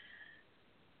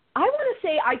 I want to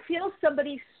say I feel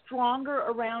somebody stronger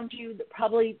around you that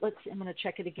probably, I'm going to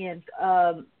check it again.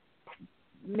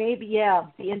 Maybe,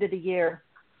 the end of the year.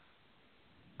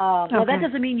 Now, that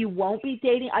doesn't mean you won't be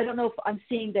dating. I don't know if I'm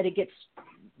seeing that it gets,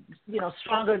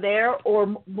 stronger there,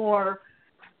 or more,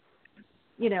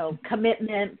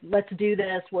 commitment. Let's do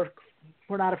this. We're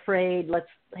not afraid. Let's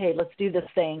do this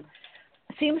thing.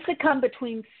 It seems to come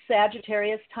between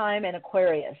Sagittarius time and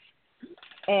Aquarius,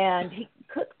 and he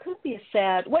could be a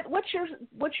sad. What's your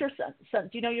sun?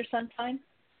 Do you know your sun sign?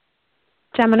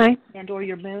 Gemini. And or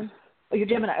your moon? Oh, your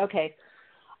Gemini. Okay.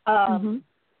 Well,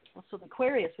 so the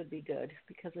Aquarius would be good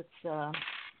because it's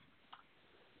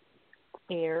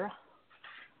air.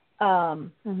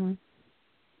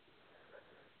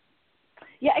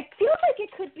 Yeah, it feels like it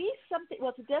could be something. Well,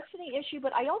 it's a destiny issue,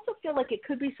 but I also feel like it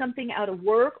could be something out of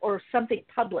work or something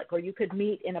public, or you could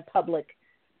meet in a public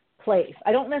place.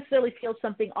 I don't necessarily feel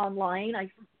something online.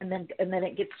 And then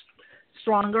it gets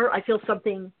stronger. I feel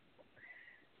something,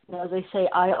 as they say,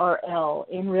 IRL,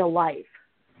 in real life.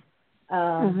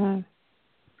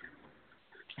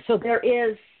 So there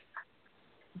is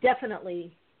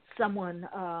definitely someone.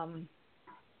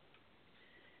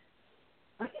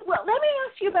 Well, let me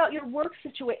ask you about your work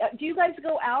situation. Do you guys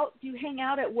go out? Do you hang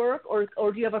out at work, or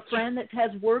do you have a friend that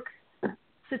has work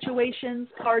situations,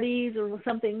 parties, or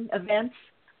something, events?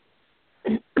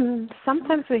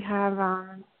 Sometimes we have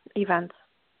events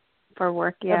for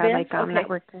work, events? Like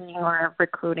networking or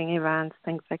recruiting events,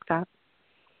 things like that.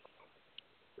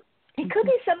 It could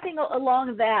be something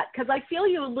along that, because I feel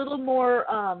you a little more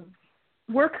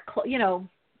work,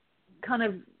 kind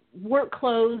of work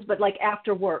clothes, but like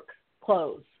after work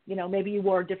clothes. Maybe you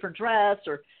wore a different dress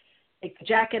or take the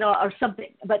jacket off or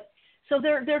something. But so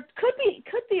there could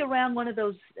be around one of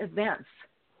those events.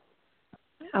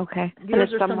 Okay.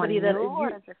 Yours or somebody that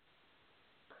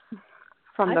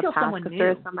from the past, because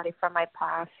there is somebody from my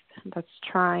past that's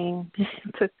trying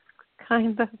to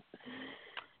kind of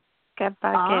get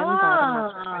back in, but I'm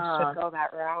not sure if I should go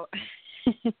that route.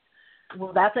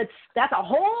 Well, that's a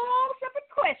whole separate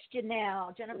question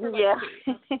now, Jennifer. Yeah.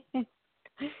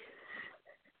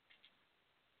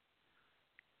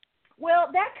 Well,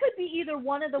 that could be either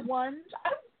one of the ones.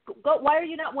 Why are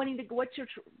you not wanting to? What's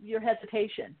your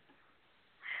hesitation?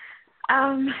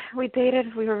 We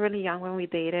dated. We were really young when we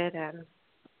dated, and a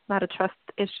lot of trust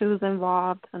issues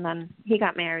involved. And then he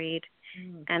got married,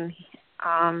 and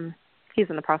he's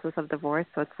in the process of divorce.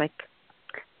 So it's like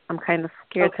I'm kind of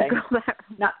scared to go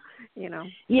that.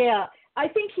 Yeah, I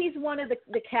think he's one of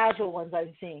the casual ones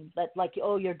I'm seeing. That like,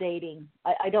 you're dating.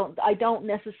 I don't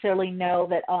necessarily know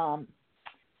that.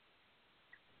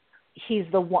 he's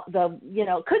the one,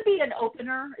 could be an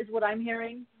opener is what I'm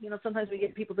hearing. Sometimes we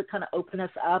get people that kind of open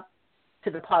us up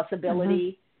to the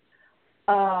possibility.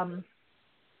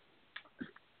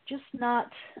 Just not,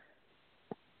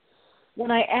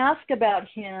 when I ask about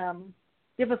him,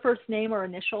 do you have a first name or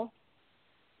initial?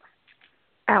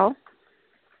 L.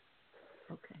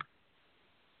 Okay.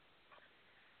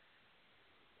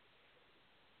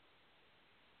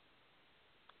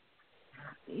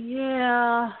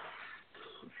 Yeah.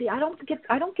 See, I don't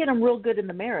get him real good in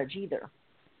the marriage either.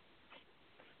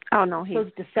 Oh no, so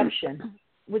it's deception.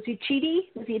 Was he cheaty?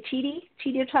 Was he a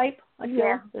cheater type? I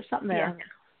feel there's something there.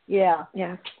 Yeah.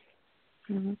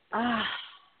 Mm-hmm.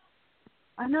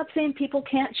 I'm not saying people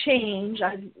can't change.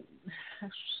 I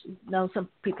know some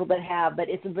people that have, but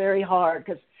it's very hard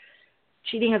because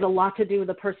cheating has a lot to do with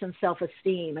a person's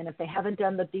self-esteem, and if they haven't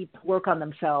done the deep work on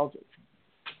themselves,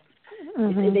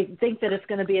 they think that it's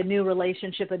going to be a new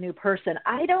relationship, a new person.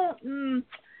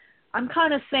 I'm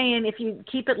kind of saying if you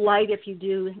keep it light, if you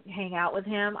do hang out with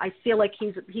him, I feel like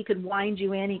he could wind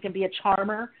you in. He can be a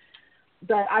charmer,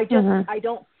 but I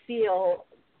don't feel,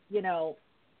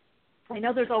 I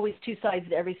know there's always two sides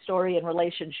to every story and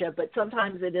relationship, but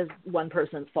sometimes it is one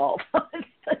person's fault,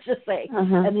 let's just say,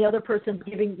 and the other person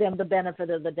giving them the benefit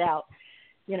of the doubt,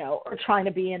 or trying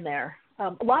to be in there.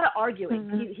 A lot of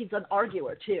arguing. He's an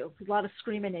arguer too. A lot of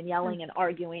screaming and yelling and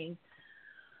arguing.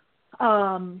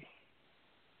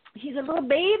 He's a little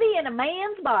baby in a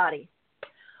man's body.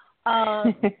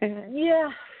 Yeah.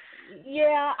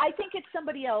 I think it's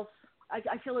somebody else.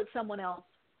 I feel it's someone else.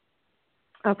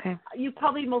 Okay. You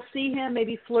probably will see him,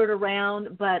 maybe flirt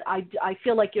around, but I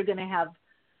feel like you're going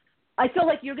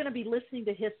to be listening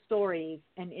to his stories,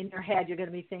 and in your head you're going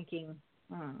to be thinking,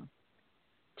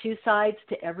 two sides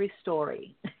to every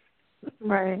story.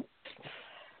 Right.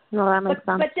 No, that makes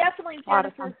sense. But definitely,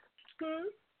 Jennifer.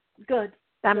 Good.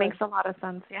 That makes a lot of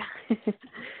sense, yeah.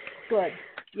 Good.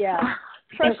 Yeah.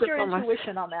 Trust your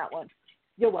intuition on that one.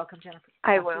 You're welcome, Jennifer.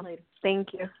 I will.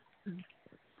 Thank you.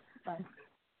 Bye.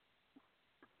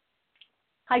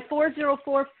 Hi,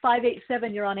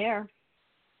 404-587. You're on air.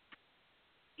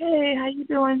 Hey, how you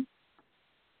doing?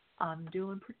 I'm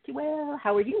doing pretty well.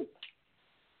 How are you?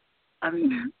 I'm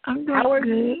doing How are good.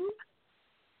 you?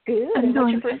 Good. I'm What's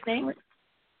doing your first name?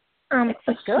 Ashia.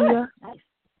 Good. Nice.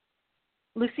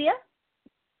 Lucia?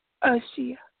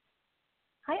 Ashia.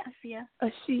 Hi, Ashia.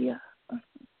 Ashia.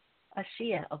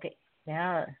 Ashia. Okay.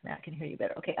 Now I can hear you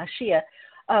better. Okay, Ashia.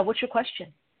 What's your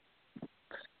question?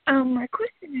 My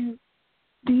question is,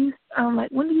 do you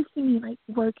when do you see me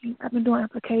working? I've been doing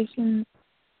applications.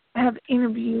 I have an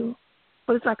interview,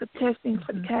 but it's like a testing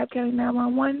for the Cab County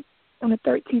 911 on the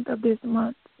 13th of this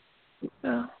month. So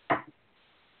I'm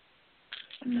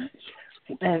not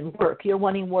sure. And work. You're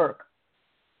wanting work.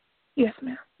 Yes,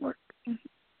 ma'am. Work.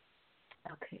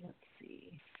 Okay, let's see.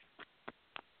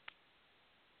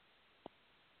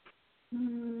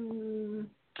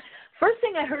 First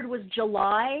thing I heard was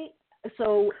July,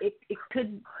 so it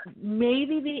could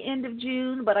maybe be end of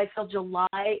June, but I feel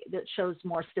July that shows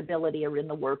more stability in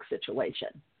the work situation.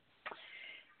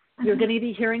 You're going to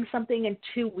be hearing something in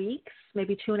 2 weeks,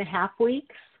 maybe 2.5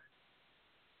 weeks.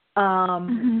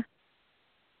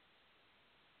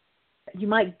 You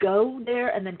might go there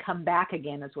and then come back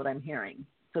again, is what I'm hearing.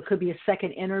 So it could be a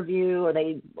second interview, or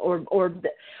they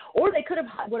could have,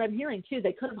 what I'm hearing too,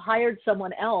 they could have hired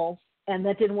someone else and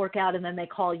that didn't work out, and then they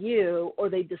call you, or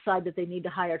they decide that they need to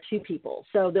hire 2 people.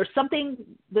 So there's some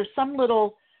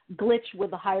little glitch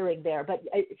with the hiring there, but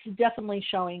it's definitely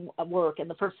showing work. And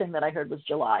the first thing that I heard was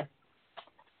July.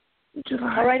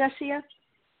 July. All right, Ashia?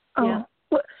 Oh. Yeah.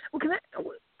 Well, can I?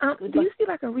 Do you see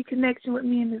a reconnection with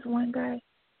me and this one guy?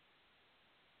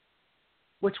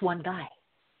 Which one guy?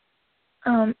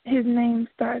 His name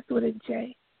starts with a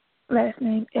J, last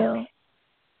name L.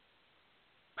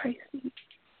 Pisces.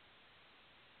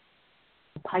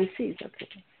 Pisces, okay.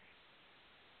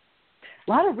 A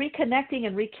lot of reconnecting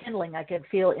and rekindling I can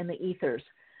feel in the ethers.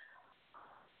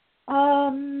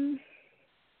 You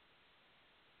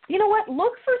know what?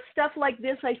 Look for stuff like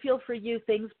this. I feel for you,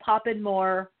 things pop in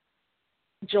more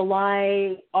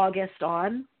July, August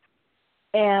on.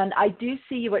 And I do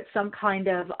see you at some kind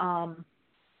of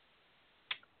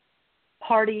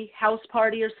house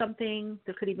party or something.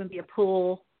 There could even be a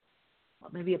pool,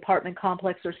 maybe apartment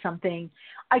complex or something.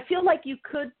 I feel like you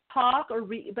could talk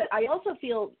but I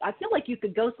feel like you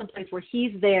could go someplace where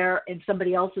he's there and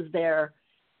somebody else is there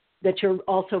that you're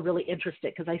also really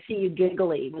interested, because I see you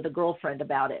giggly with a girlfriend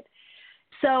about it.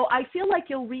 So I feel like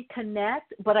you'll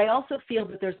reconnect, but I also feel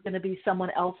that there's going to be someone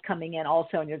else coming in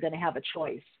also, and you're going to have a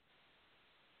choice.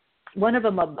 One of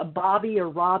them, a Bobby or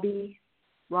Robbie,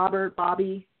 Robert,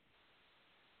 Bobby.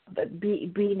 but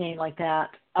B name like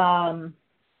that.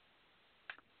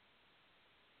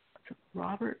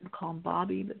 Robert, we'll call him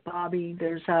Bobby, but Bobby.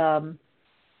 There's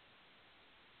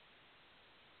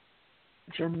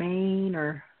Jermaine,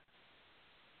 or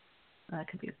that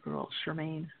could be a girl,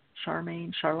 Charlene,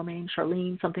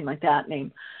 something like that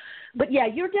name. But yeah,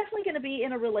 you're definitely going to be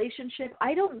in a relationship.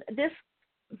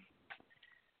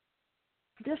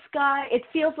 This guy, it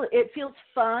feels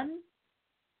fun.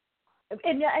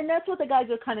 And that's what the guys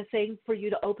are kind of saying, for you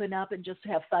to open up and just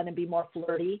have fun and be more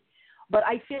flirty. But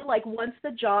I feel like once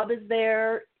the job is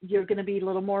there, you're going to be a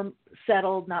little more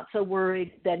settled, not so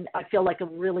worried. Then I feel like a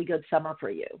really good summer for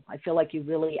you. I feel like you're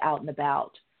really out and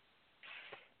about.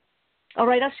 All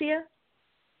right, Ashia?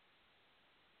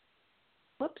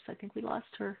 Whoops, I think we lost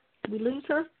her. Did we lose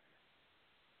her?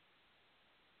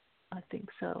 I think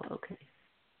so. Okay.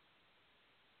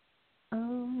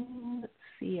 Let's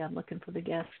see. I'm looking for the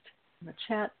guest in the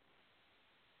chat.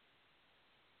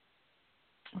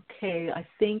 Okay, I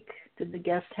think, did the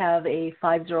guest have a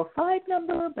 505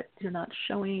 number, but you're not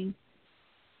showing.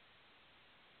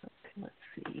 Okay, let's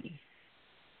see.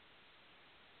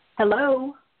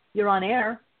 Hello, you're on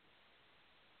air.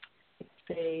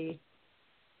 Can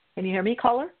you hear me,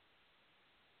 caller?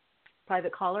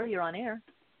 Private caller, you're on air.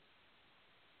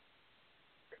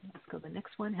 Okay, let's go to the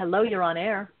next one. Hello, you're on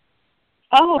air.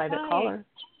 Oh, private hi. caller.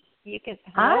 You can.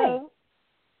 Hello.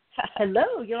 Hi.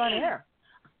 Hello, you're on air.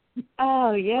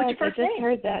 Oh, yes. What's your first I just name?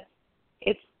 heard that.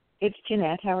 It's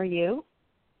Jeanette. How are you?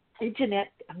 Hey,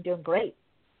 Jeanette. I'm doing great.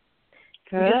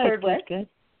 Good. You just heard what? Good.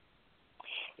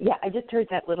 Yeah, I just heard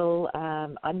that little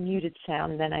unmuted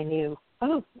sound. Then I knew.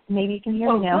 Oh, maybe you can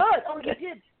hear me now. Good. Oh, you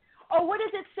did. Oh, what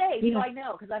does it say? Yeah. So I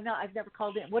know, because I've never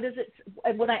called in. What does it?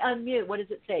 And when I unmute, what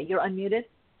does it say? You're unmuted.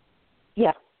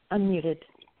 Yeah, unmuted.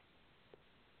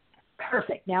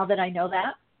 Perfect. Now that I know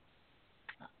that.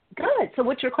 Good. So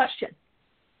what's your question?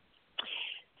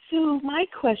 So my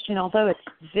question, although it's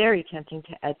very tempting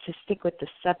to stick with the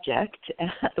subject,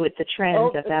 with the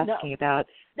trends of asking about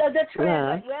the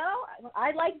trend. love. Well,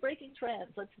 I like breaking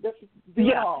trends. Let's do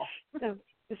it all.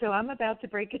 So I'm about to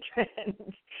break a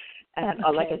trend. And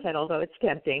like I said, although it's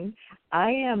tempting,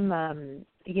 I am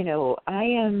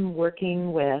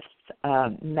working with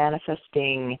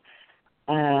manifesting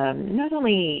not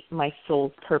only my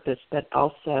soul's purpose, but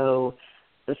also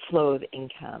the flow of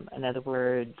income. In other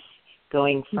words,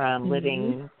 going from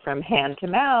living from hand to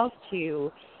mouth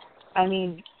to,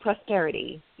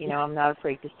 prosperity. I'm not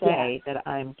afraid to say that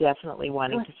I'm definitely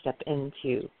wanting to step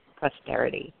into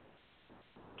prosperity.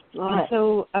 And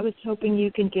so I was hoping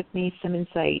you can give me some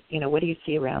insight. What do you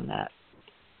see around that?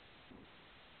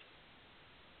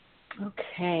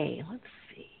 Okay, let's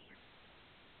see.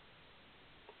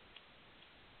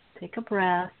 Take a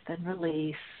breath and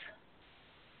release.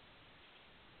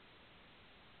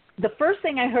 The first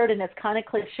thing I heard, and it's kind of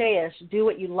cliche-ish, do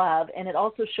what you love, and it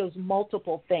also shows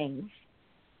multiple things.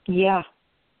 Yeah.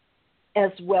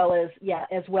 As well as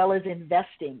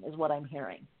investing is what I'm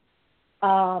hearing.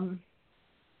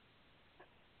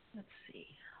 Let's see.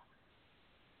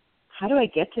 How do I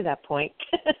get to that point?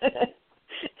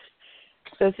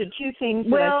 Those are two things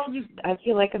that I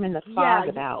feel like I'm in the fog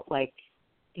about, Like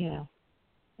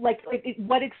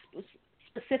what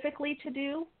specifically to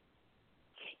do?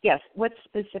 Yes, what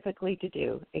specifically to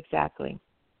do, exactly.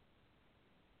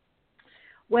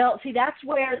 Well, see, that's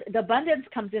where the abundance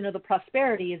comes into the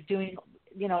prosperity, is doing,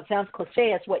 it sounds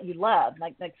cliche, it's what you love.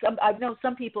 I know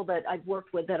some people that I've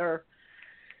worked with that are,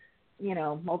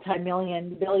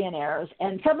 multi-million billionaires,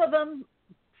 and some of them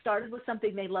started with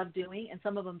something they love doing, and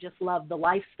some of them just love the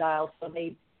lifestyle, so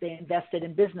they invested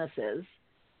in businesses.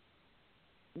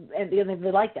 And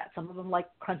they like that. Some of them like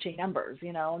crunching numbers,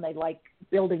 and they like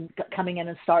coming in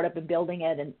and start up and building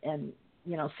it and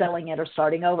selling it or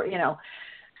starting over,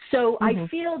 So I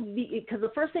feel, because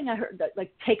the first thing I heard,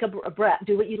 take a breath,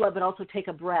 do what you love, but also take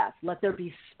a breath. Let there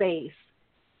be space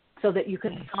so that you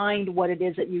can find what it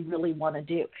is that you really want to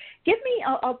do. Give me,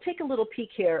 I'll take a little peek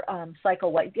here,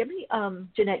 Cycle White. Give me,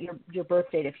 Jeanette, your birth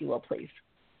date, if you will, please.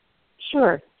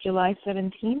 Sure. July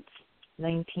 17th,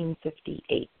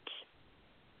 1958.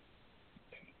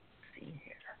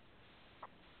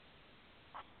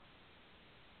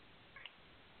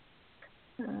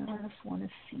 I just want to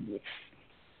see its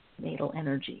natal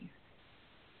energy.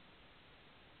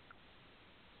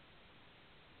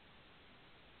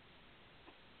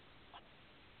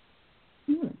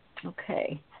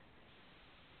 Okay.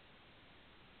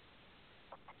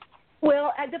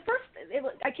 Well, at the first,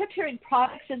 I kept hearing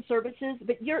products and services,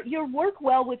 but you work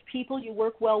well with people. You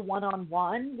work well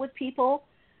one-on-one with people.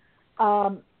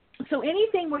 So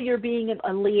anything where you're being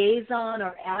a liaison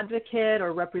or advocate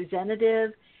or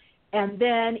representative, And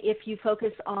then if you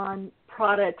focus on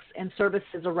products and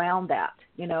services around that,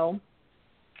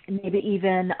 maybe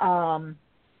even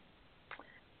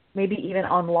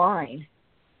online.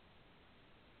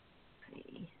 Let's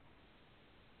see.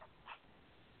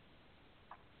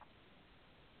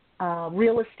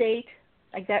 Real estate,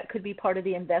 like that could be part of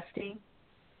the investing.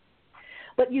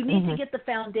 But you need to get the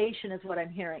foundation is what I'm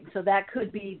hearing. So that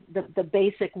could be the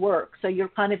basic work. So you're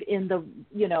kind of in the,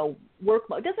 work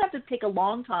mode. It doesn't have to take a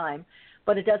long time,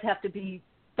 but it does have to be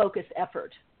focused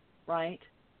effort, right?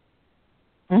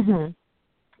 Mhm.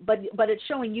 But it's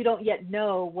showing you don't yet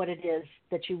know what it is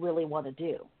that you really want to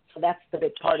do. So that's the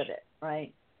big part of it,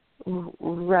 right?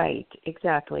 Right,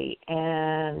 exactly.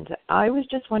 And I was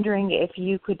just wondering if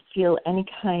you could feel any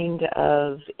kind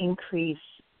of increase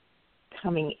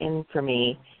coming in for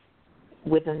me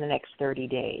within the next 30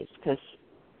 days, because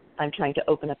I'm trying to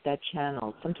open up that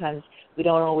channel. Sometimes we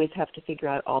don't always have to figure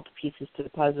out all the pieces to the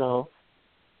puzzle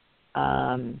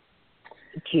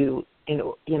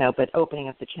but opening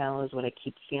up the channel is what I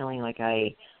keep feeling like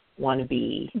I want to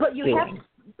be doing.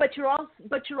 But you're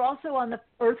also on the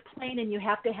earth plane, and you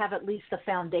have to have at least a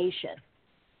foundation.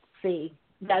 See,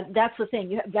 that's the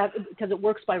thing. Because it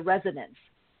works by resonance.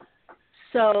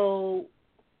 So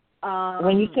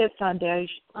when you say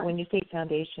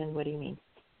foundation, what do you mean?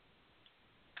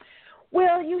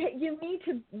 Well, you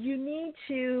need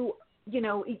to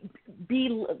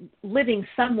be living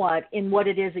somewhat in what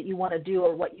it is that you want to do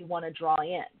or what you want to draw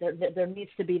in. There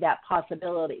needs to be that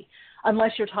possibility,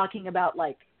 unless you're talking about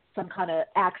like some kind of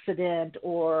accident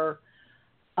or,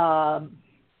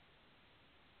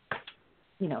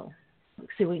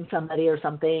 suing somebody or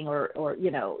something, or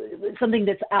something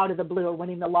that's out of the blue, or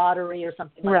winning the lottery or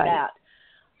something like that.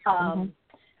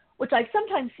 Which I've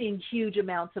sometimes seen huge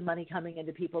amounts of money coming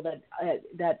into people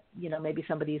that maybe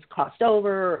somebody's crossed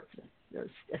over, or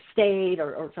estate,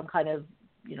 or some kind of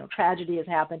tragedy has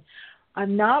happened.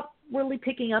 I'm not really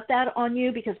picking up that on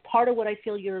you, because part of what I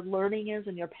feel your learning is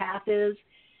and your path is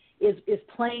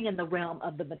playing in the realm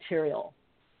of the material,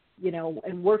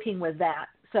 and working with that.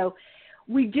 So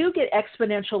we do get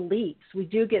exponential leaps. We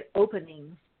do get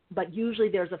openings, but usually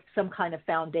there's some kind of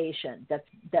foundation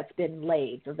that's been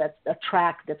laid, or that's a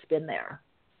track that's been there.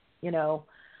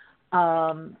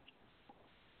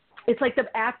 It's like the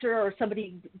actor or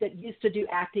somebody that used to do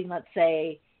acting, let's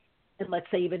say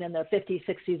even in their 50s,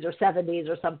 60s, or 70s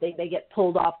or something, they get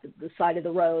pulled off the side of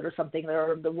the road or something,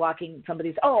 or they're walking,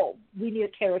 somebody's, we need a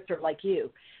character like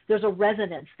you. There's a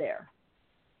resonance there,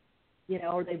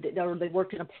 or they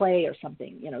worked in a play or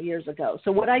something, years ago.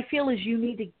 So what I feel is you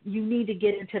need to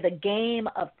get into the game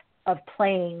of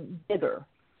playing bigger,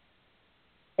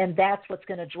 and that's what's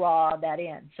going to draw that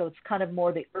in. So it's kind of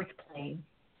more the earth plane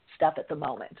stuff at the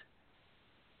moment.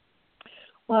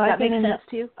 Well, Does that make sense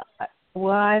to you?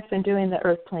 Well, I've been doing the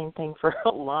earth plane thing for a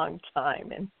long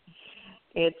time, and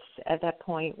it's at that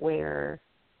point where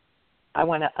I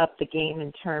want to up the game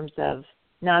in terms of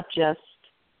not just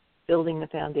building the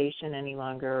foundation any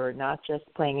longer, or not just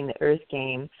playing in the earth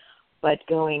game, but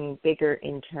going bigger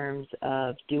in terms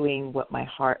of doing what my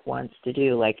heart wants to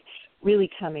do, like really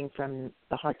coming from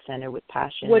the heart center with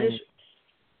passion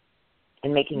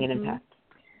and making an impact.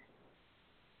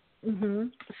 Mm-hmm.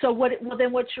 So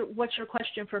what's your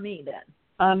question for me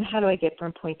then? How do I get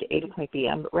from point A to point B?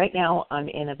 Right now I'm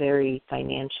in a very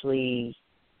financially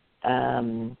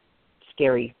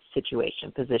scary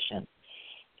position,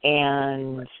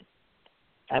 and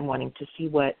I'm wanting to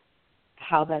see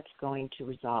how that's going to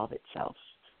resolve itself.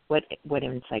 What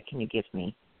insight can you give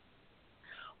me?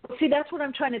 Well, see, that's what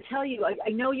I'm trying to tell you. I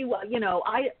know you.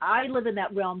 I live in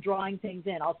that realm, drawing things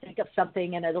in. I'll think of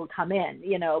something and it'll come in.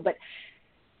 But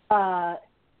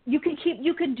you can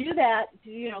do that.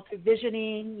 Through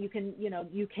visioning. You can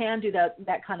do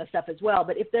that kind of stuff as well.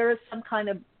 But if there is some kind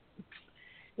of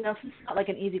it's not like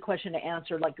an easy question to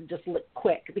answer, like just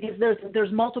quick, because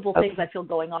there's multiple things I feel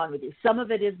going on with you. Some of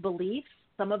it is beliefs,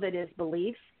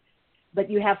 but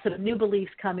you have some new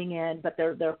beliefs coming in, but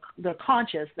they're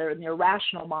conscious, they're in your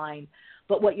rational mind.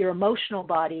 But what your emotional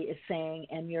body is saying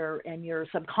and your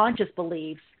subconscious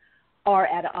beliefs are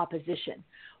at opposition.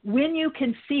 When you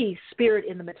can see spirit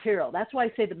in the material, that's why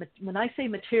I say when I say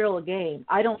material game,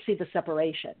 I don't see the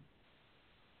separation.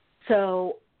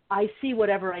 So I see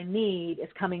whatever I need is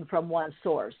coming from one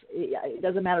source. It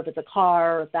doesn't matter if it's a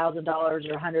car, $1,000, or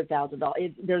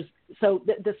 $100,000.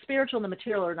 The spiritual and the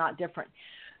material are not different.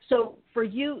 So for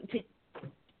you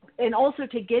and also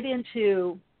to get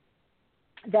into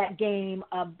that game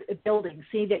of building,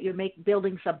 see that you're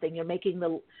building something, you're making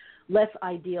the less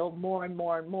ideal more and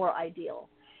more and more ideal.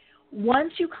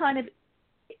 Once you kind of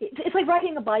it's like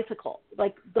riding a bicycle.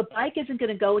 Like the bike isn't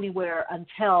going to go anywhere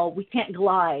until we can't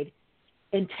glide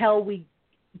until we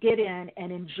get in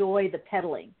and enjoy the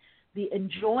pedaling. The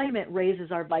enjoyment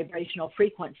raises our vibrational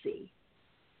frequency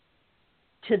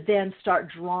to then start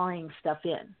drawing stuff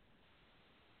in.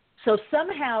 So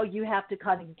somehow you have to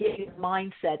kind of get your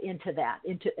mindset into that,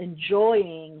 into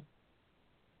enjoying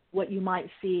what you might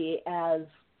see as,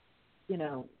 you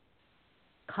know,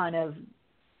 kind of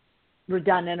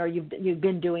redundant, or you've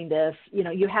been doing this. You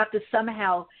know, you have to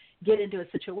somehow get into a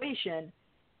situation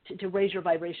to raise your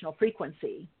vibrational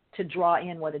frequency to draw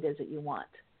in what it is that you want.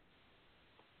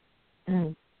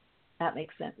 Mm. That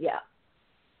makes sense. Yeah.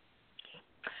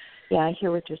 Yeah, I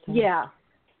hear what you're saying. Yeah.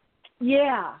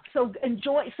 Yeah. So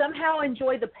somehow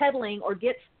enjoy the pedaling, or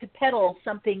get to pedal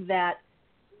something that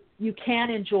you can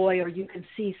enjoy, or you can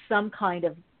see some kind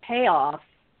of payoff.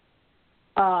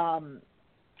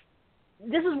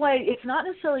 This is why it's not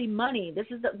necessarily money. This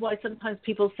is why sometimes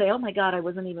people say, oh my God, I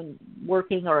wasn't even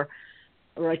working, or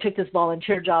I took this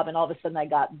volunteer job and all of a sudden I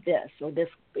got this, or this,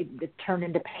 it turned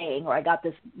into paying, or I got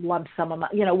this lump sum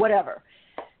amount, you know, whatever.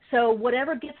 So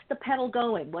whatever gets the pedal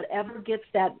going, whatever gets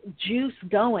that juice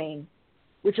going,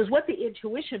 which is what the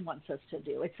intuition wants us to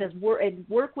do. It says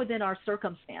work within our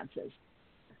circumstances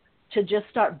to just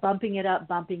start bumping it up.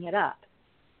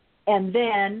 And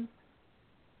then,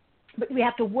 but we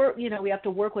have to work, you know, we have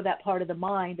to work with that part of the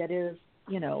mind that is,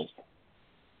 you know,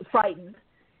 frightened,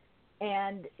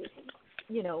 and,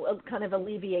 you know, kind of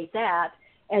alleviate that,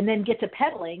 and then get to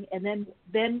pedaling, and then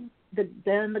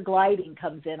the gliding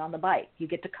comes in on the bike. You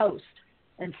get to coast,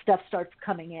 and stuff starts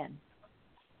coming in.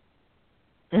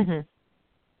 Mhm.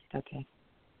 Okay.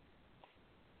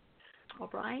 All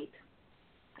right.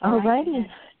 All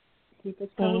righty. Keep us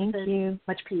Thank posted. you.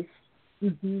 Much peace.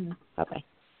 Mm-hmm. Bye-bye.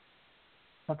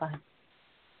 Bye-bye.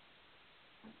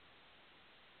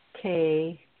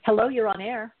 Okay. Hello, you're on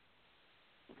air.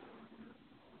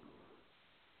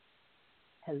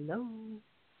 Hello.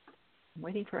 I'm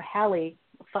waiting for Halli,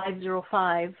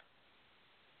 505.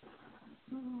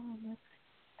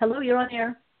 Hello, you're on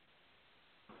air.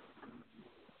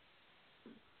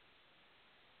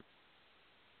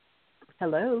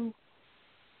 Hello.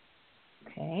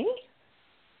 Okay.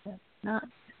 That's not.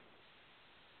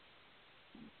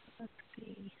 Let's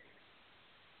see.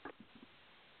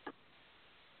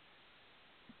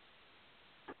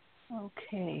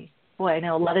 Okay. Boy, I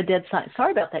know a lot of dead signs.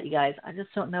 Sorry about that, you guys. I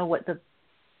just don't know what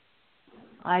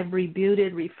I've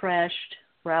rebooted, refreshed.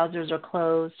 Browsers are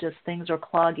closed. Just things are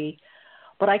cloggy.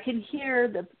 But I can hear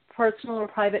the personal or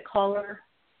private caller.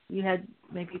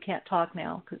 Maybe you can't talk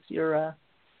now because you're, let's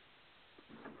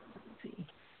see.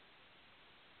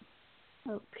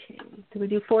 Okay. Did we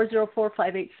do 404-587?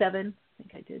 I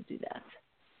think I did do that.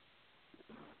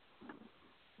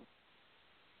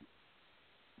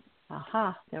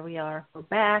 Aha, there we are. We're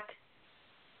back.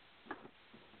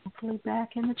 Hopefully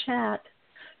back in the chat.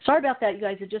 Sorry about that, you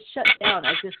guys. It just shut down.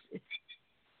 It's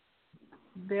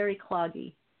very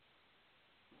cloggy.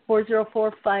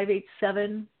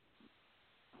 404-587.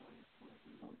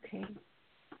 Okay.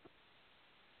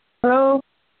 Hello.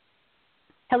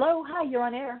 Hello. Hi, you're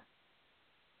on air.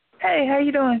 Hey, how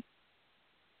you doing?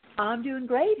 I'm doing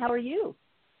great. How are you?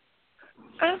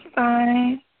 I'm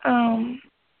fine.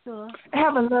 Sure. I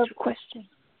have a love question.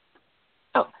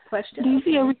 Oh, question? Do you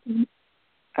see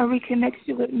a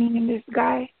reconnection with me and this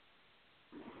guy?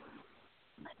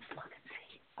 Let's look and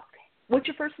see. Okay. What's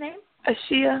your first name?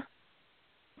 Ashia.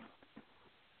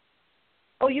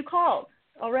 Oh, you called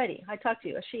already. I talked to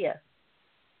you, Ashia.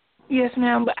 Yes,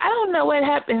 ma'am. But I don't know what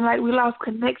happened. Like we lost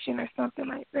connection or something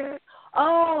like that.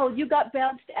 Oh, you got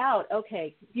bounced out.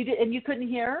 Okay. You did, and you couldn't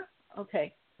hear?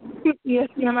 Okay. Yes,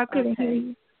 ma'am. I couldn't hear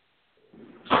you.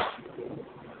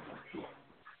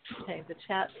 Okay, the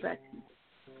chat's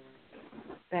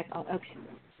back on. Okay.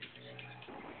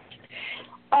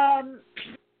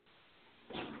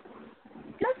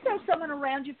 Just there's someone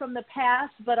around you from the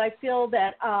past, but I feel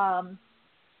that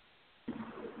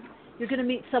you're going to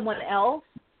meet someone else,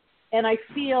 and I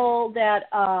feel that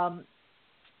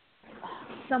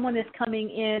someone is coming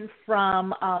in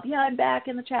from. I'm back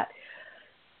in the chat.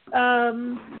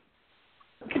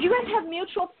 Could you guys have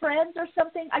mutual friends or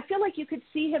something? I feel like you could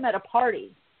see him at a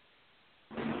party.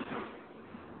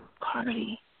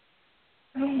 Party?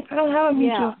 I don't have a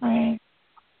mutual friend.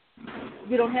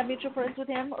 You don't have mutual friends with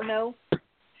him, or no?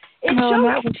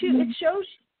 It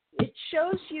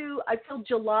shows you. I feel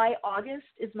July, August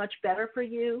is much better for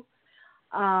you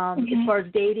as far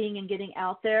as dating and getting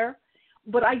out there.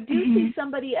 But I do see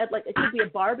somebody at, like, it could be a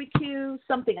barbecue,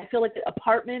 something. I feel like an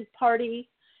apartment party.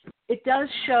 It does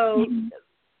show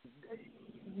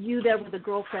you there with a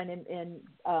girlfriend and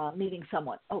meeting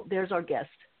someone. Oh, there's our guest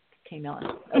came on.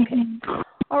 Okay.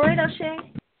 All right, Ashe.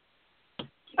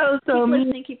 Oh, so keep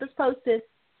listening. Keep us posted.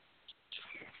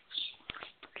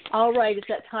 All right, it's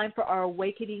that time for our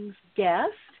Awakenings guest.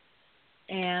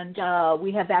 And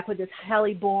we have back with us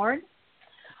Halli Bourne,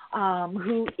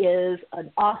 who is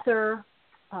an author,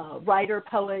 writer,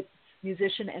 poet,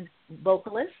 musician, and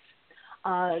vocalist.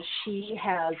 She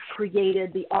has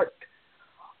created the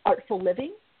Artful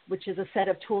Living, which is a set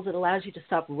of tools that allows you to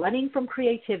stop running from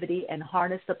creativity and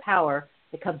harness the power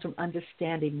that comes from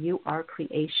understanding you are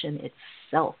creation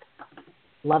itself.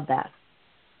 Love that.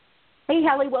 Hey,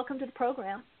 Halli, welcome to the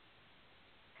program.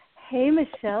 Hey,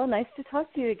 Michelle. Nice to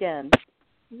talk to you again.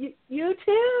 You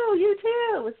too. You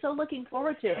too. We're so looking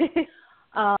forward to it.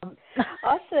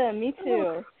 Awesome. Me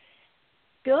too.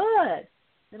 Good.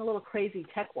 Been a little crazy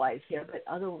tech-wise here, but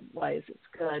otherwise it's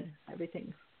good.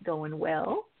 Everything's going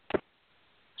well.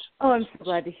 Oh, I'm so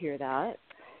glad to hear that.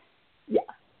 Yeah.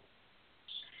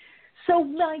 So,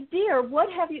 my dear,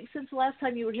 what have you, since the last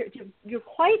time you were here, you're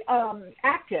quite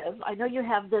active. I know you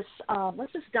have this,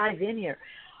 let's just dive in here.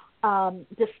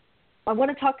 I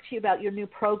want to talk to you about your new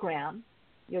program,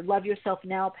 your Love Yourself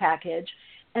Now package,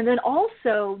 and then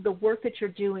also the work that you're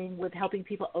doing with helping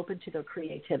people open to their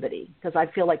creativity, because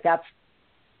I feel like that's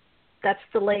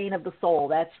the lane of the soul.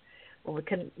 That's when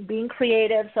we're being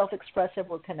creative, self-expressive,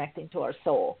 we're connecting to our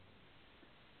soul.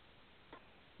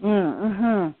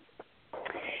 Mm-hmm.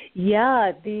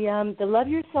 Yeah, the Love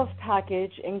Yourself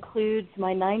package includes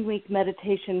my 9-week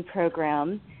meditation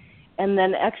program and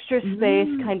then extra space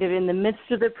kind of in the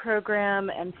midst of the program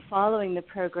and following the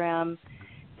program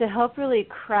to help really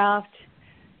craft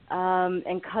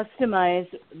and customize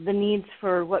the needs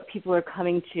for what people are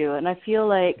coming to. And I feel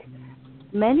like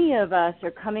many of us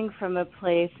are coming from a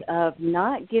place of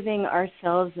not giving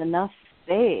ourselves enough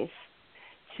space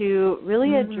to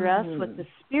really address what the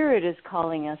Spirit is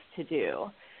calling us to do.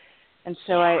 And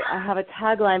so I have a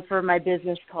tagline for my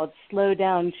business called Slow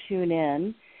Down, Tune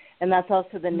In, and that's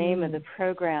also the name of the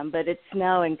program. But it's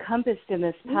now encompassed in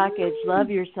this package, Love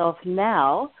Yourself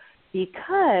Now,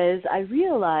 because I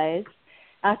realized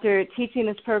after teaching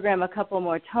this program a couple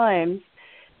more times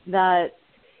that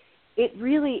it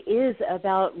really is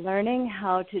about learning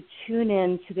how to tune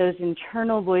in to those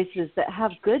internal voices that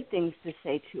have good things to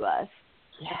say to us.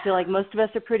 Yeah. I feel like most of us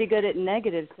are pretty good at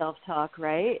negative self-talk,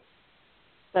 right?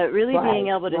 But really being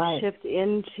able to shift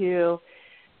into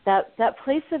that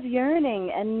place of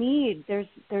yearning and need.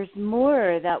 There's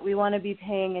more that we want to be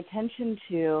paying attention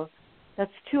to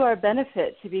that's to our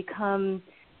benefit to become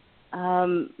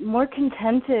more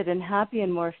contented and happy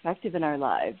and more effective in our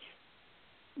lives.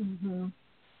 Mm-hmm.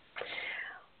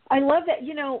 I love that.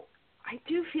 You know, I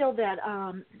do feel that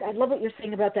I love what you're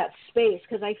saying about that space,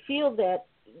 because I feel that,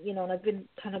 you know, and I've been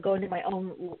kind of going to my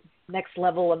own next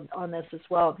level on this as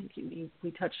well. I think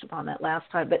we touched upon that last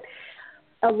time, but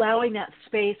allowing that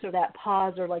space or that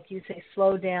pause, or like you say,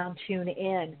 slow down, tune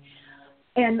in.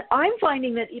 And I'm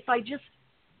finding that if I just,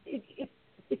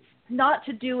 it's not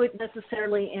to do it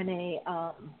necessarily in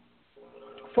a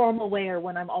formal way or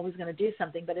when I'm always going to do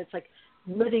something, but it's like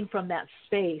living from that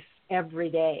space every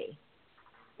day,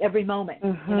 every moment,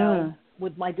 you know,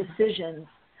 with my decisions.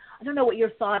 I don't know what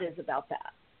your thought is about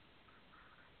that.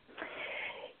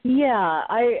 Yeah,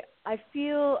 I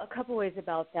feel a couple ways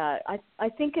about that. I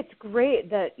think it's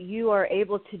great that you are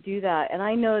able to do that, and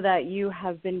I know that you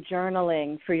have been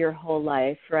journaling for your whole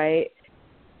life, right?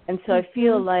 And so I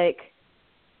feel like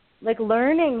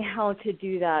learning how to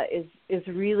do that is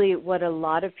really what a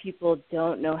lot of people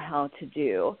don't know how to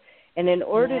do. And in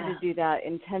order to do that,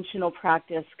 intentional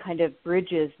practice kind of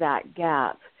bridges that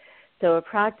gap. So a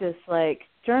practice like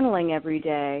journaling every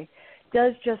day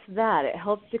does just that. It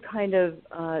helps to kind of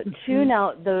tune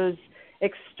out those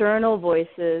external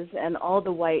voices and all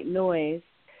the white noise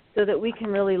so that we can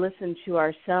really listen to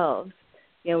ourselves.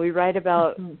 You know, we write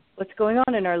about what's going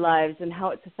on in our lives and how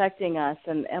it's affecting us,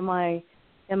 and am I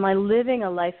living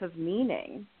a life of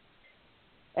meaning?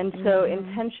 And so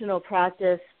intentional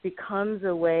practice becomes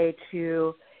a way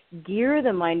to gear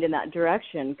the mind in that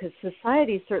direction, because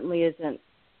society certainly isn't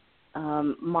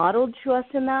modeled to us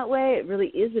in that way. It really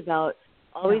is about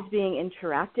always being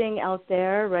interacting out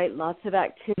there, right? Lots of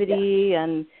activity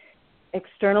and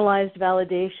externalized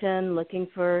validation, looking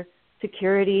for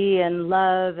security and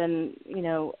love and, you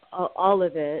know, all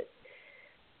of it.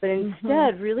 But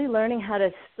instead, really learning how to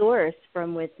source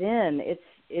from within.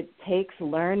 It takes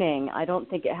learning. I don't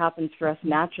think it happens for us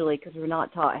naturally because we're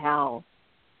not taught how.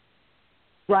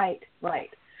 Right.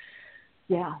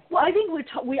 Yeah. Well, I think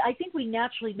I think we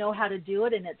naturally know how to do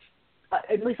it, and it's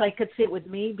at least I could see it with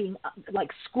me being like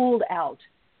schooled out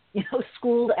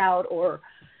schooled out or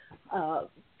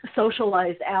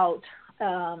socialized out.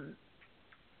 And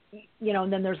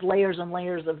then there's layers and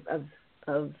layers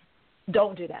of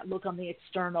don't do that. Look on the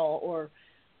external or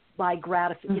by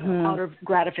out of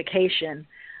gratification.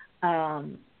 I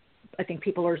think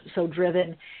people are so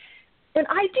driven. And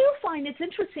I do find it's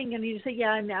interesting. I mean, you say,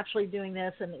 yeah, I'm naturally doing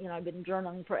this, and, I've been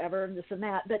journaling forever and this and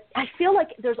that. But I feel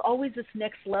like there's always this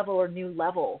next level or new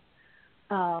level.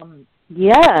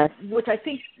 Yes. Which I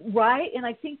think, right? And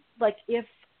I think, like, if,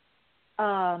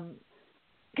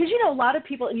 because, a lot of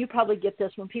people, and you probably get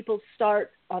this, when people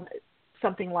start on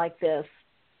something like this,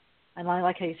 and I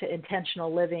like how you said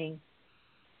intentional living,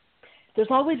 there's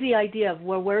always the idea of,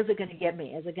 well, where is it going to get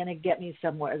me? Is it going to get me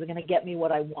somewhere? Is it going to get me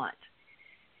what I want?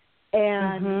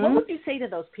 And what would you say to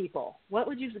those people?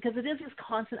 Because it is this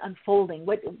constant unfolding.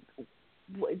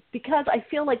 Because I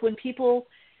feel like when people,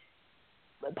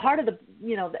 part of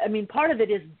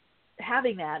it is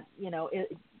having that,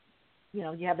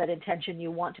 you have that intention,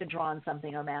 you want to draw on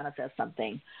something or manifest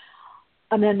something.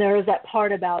 And then there is that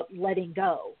part about letting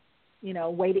go,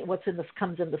 waiting,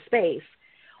 comes into space.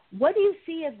 What do you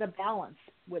see as the balance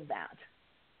with that?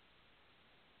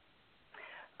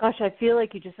 Gosh, I feel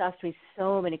like you just asked me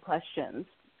so many questions.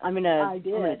 I'm gonna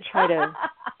try to.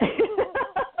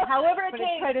 However it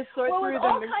came. Try to sort through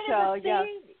them, Michelle. Yeah.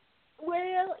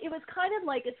 Well, it was kind of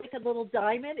like, it's like a little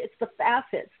diamond. It's the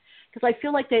facets, because I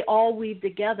feel like they all weave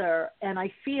together, and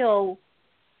I feel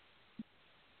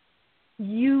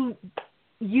you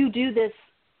do this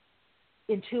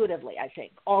intuitively. I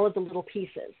think all of the little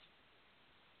pieces.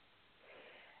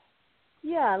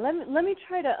 Yeah, let me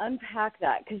try to unpack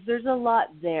that, because there's a lot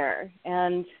there,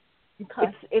 and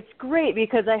it's great,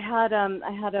 because I had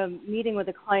a meeting with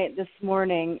a client this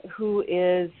morning who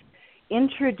is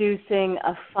introducing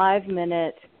a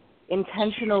 5-minute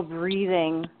intentional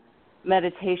breathing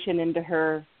meditation into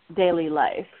her daily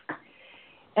life,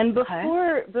 and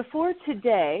before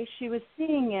today, she was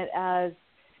seeing it as,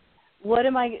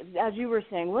 as you were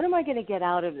saying, what am I going to get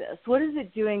out of this? What is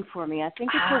it doing for me? I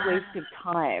think it's a waste of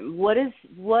time.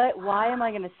 Why am I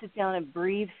going to sit down and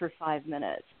breathe for 5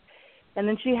 minutes? And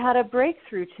then she had a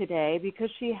breakthrough today,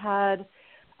 because she had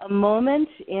a moment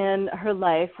in her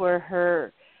life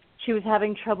where she was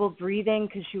having trouble breathing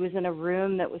because she was in a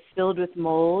room that was filled with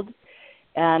mold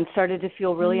and started to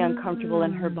feel really uncomfortable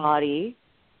in her body.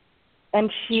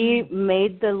 And she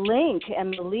made the link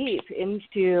and the leap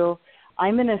into,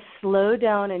 I'm going to slow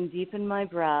down and deepen my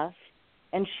breath,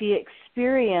 and she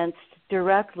experienced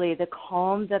directly the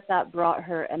calm that brought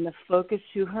her and the focus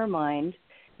to her mind,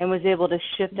 and was able to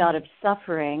shift out of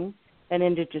suffering and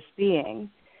into just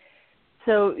being.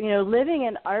 So, living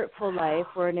an artful life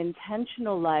or an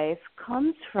intentional life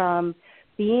comes from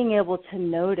being able to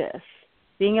notice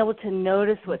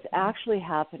what's actually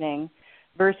happening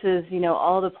versus,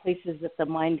 all the places that the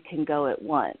mind can go at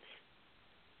once.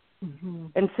 Mm-hmm.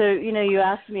 And so, you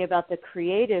asked me about the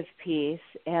creative piece,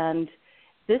 and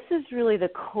this is really the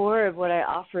core of what I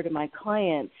offer to my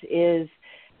clients is,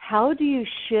 how do you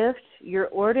shift your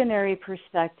ordinary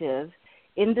perspective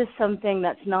into something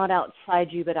that's not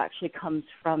outside you but actually comes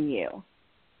from you?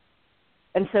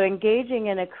 And so engaging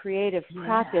in a creative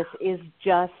practice is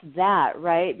just that,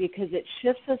 right? Because it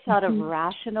shifts us out of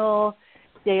rational,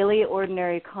 daily,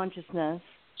 ordinary consciousness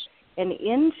and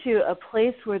into a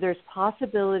place where there's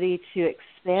possibility to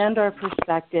expand our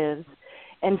perspectives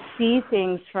and see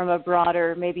things from a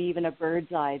broader, maybe even a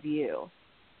bird's eye view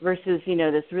versus,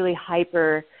 this really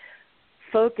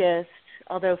hyper-focused,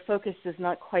 although focused is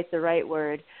not quite the right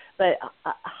word, but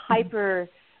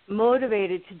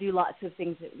hyper-motivated to do lots of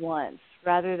things at once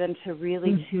rather than to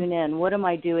really tune in. What am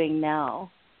I doing now?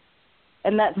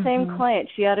 And that same client,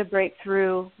 she had a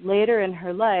breakthrough later in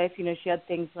her life. She had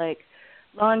things like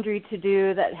laundry to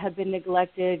do that had been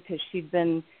neglected because she'd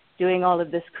been doing all of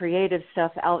this creative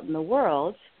stuff out in the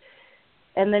world.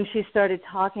 And then she started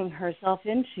talking herself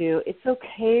into, it's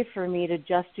okay for me to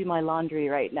just do my laundry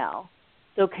right now.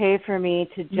 It's okay for me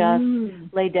to just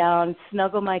lay down,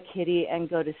 snuggle my kitty, and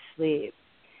go to sleep.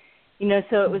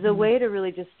 So it was a way to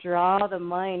really just draw the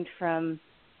mind from,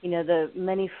 the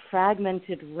many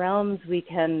fragmented realms we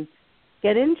can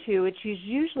get into, which is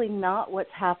usually not what's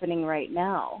happening right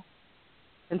now.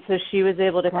 And so she was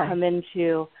able to come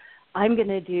into, I'm going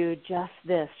to do just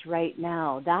this right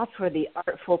now. That's where the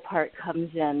artful part comes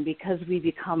in, because we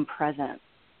become present.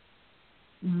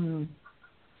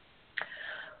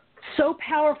 So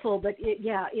powerful, but it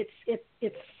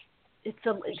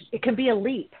can be a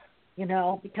leap,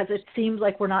 because it seems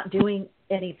like we're not doing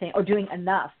anything or doing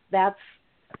enough. That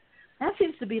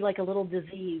seems to be like a little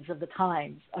disease of the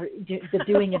times, or the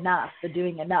doing enough,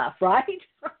 right?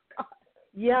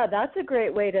 Yeah, that's a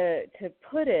great way to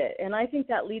put it. And I think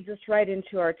that leads us right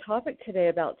into our topic today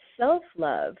about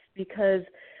self-love, because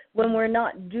when we're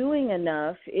not doing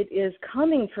enough, it is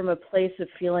coming from a place of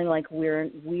feeling like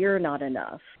we're not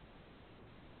enough.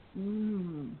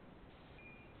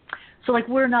 So like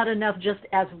we're not enough just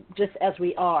as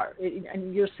we are.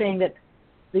 And you're saying that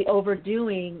the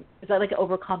overdoing, is that like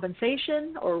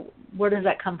overcompensation, or where does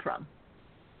that come from?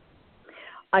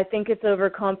 I think it's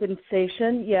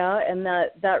overcompensation, yeah, and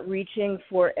that reaching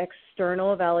for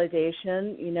external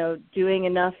validation, doing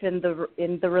enough in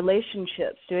the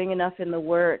relationships, doing enough in the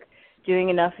work, doing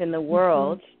enough in the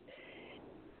world,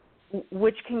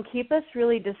 which can keep us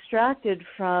really distracted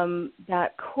from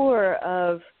that core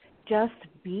of just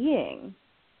being.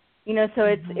 So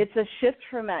it's a shift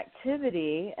from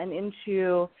activity and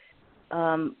into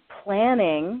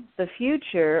planning the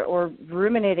future or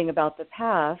ruminating about the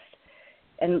past,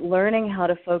 and learning how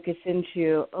to focus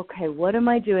into, okay, what am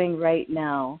I doing right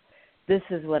now? This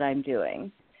is what I'm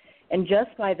doing. And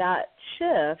just by that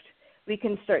shift, we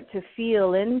can start to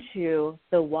feel into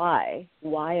the why.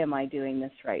 Why am I doing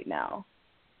this right now?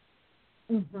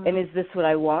 And is this what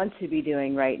I want to be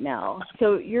doing right now?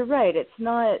 So you're right. It's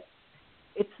not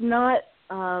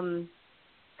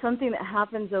something that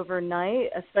happens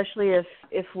overnight, especially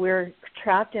if we're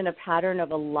trapped in a pattern of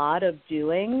a lot of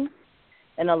doing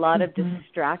and a lot of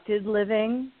distracted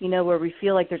living, where we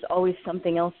feel like there's always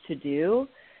something else to do.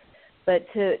 But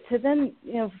to then,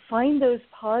 find those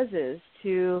pauses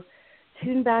to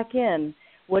tune back in.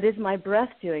 What is my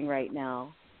breath doing right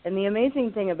now? And the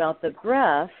amazing thing about the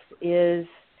breath is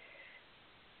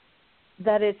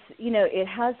that it's, it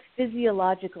has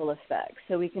physiological effects.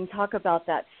 So we can talk about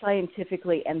that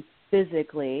scientifically and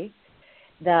physically,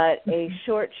 that a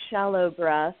short, shallow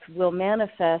breath will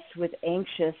manifest with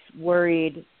anxious,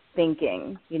 worried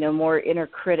thinking, more inner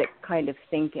critic kind of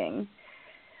thinking,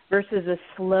 versus a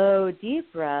slow,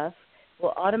 deep breath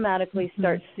will automatically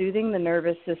start soothing the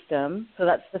nervous system. So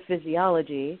that's the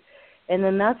physiology. And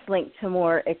then that's linked to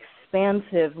more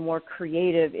expansive, more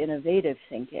creative, innovative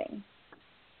thinking.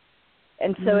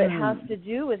 And so it has to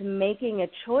do with making a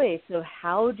choice of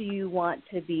how do you want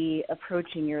to be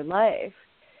approaching your life.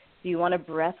 Do you want to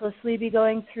breathlessly be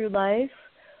going through life,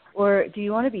 or do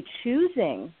you want to be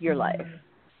choosing your life?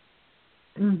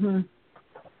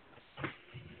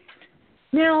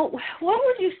 Now, what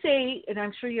would you say, and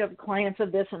I'm sure you have clients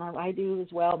of this, and I do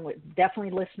as well, and definitely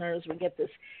listeners, we get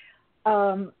this,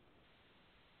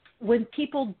 when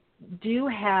people do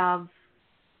have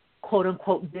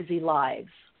quote-unquote busy lives,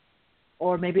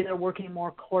 or maybe they're working more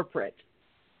corporate,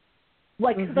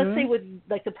 like let's say with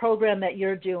like the program that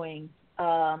you're doing,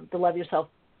 the Love Yourself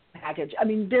package. I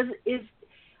mean, is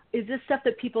this stuff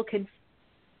that people can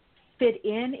fit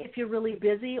in if you're really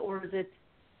busy, or is it,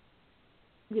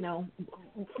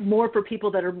 more for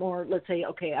people that are more, let's say,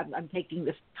 okay, I'm taking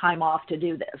this time off to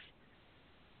do this?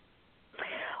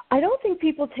 I don't think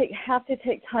people have to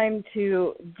take time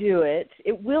to do it.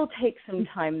 It will take some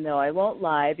time, though, I won't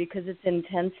lie, because it's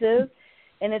intensive,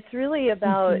 and it's really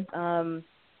about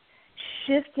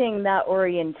shifting that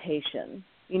orientation.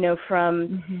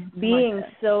 From being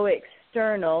so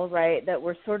external, right, that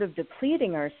we're sort of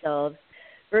depleting ourselves,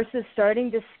 versus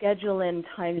starting to schedule in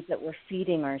times that we're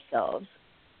feeding ourselves.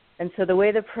 And so the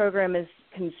way the program is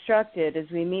constructed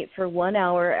is we meet for 1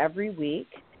 hour every week,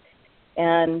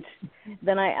 and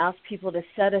then I ask people to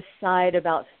set aside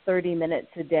about 30 minutes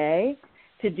a day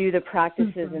to do the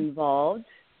practices involved.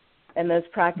 And those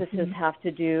practices have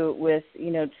to do with,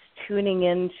 tuning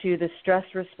into the stress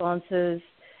responses,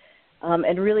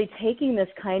 and really taking this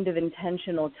kind of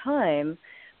intentional time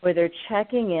where they're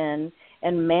checking in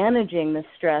and managing the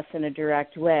stress in a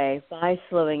direct way by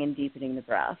slowing and deepening the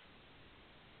breath.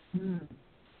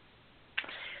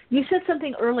 You said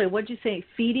something earlier. What did you say?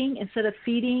 Feeding instead of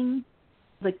feeding?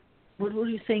 Like, what were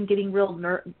you saying? Getting real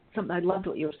something. I loved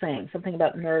what you were saying. Something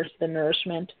about the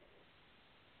nourishment.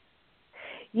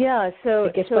 Yeah. So I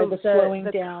guess by the slowing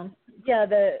down. Yeah,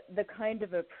 the kind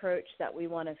of approach that we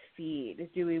want to feed.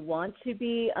 Do we want to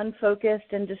be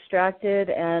unfocused and distracted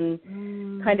and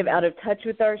kind of out of touch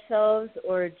with ourselves,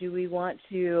 or do we want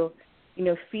to,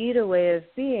 feed a way of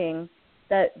being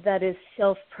that is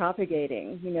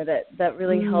self-propagating, that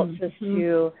really helps us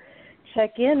to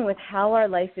check in with how our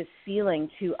life is feeling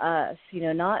to us,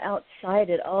 not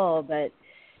outside at all, but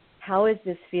how is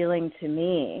this feeling to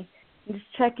me? And just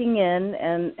checking in,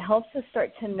 and helps us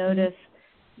start to notice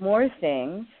more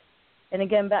things. And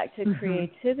again, back to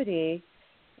creativity,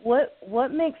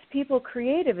 what makes people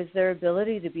creative is their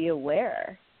ability to be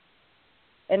aware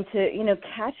and to,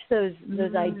 catch those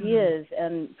ideas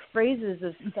and phrases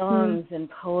of songs and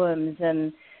poems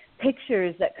and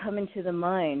pictures that come into the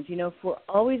mind. You know, if we're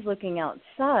always looking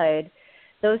outside,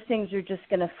 those things are just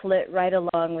going to flit right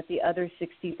along with the other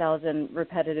 60,000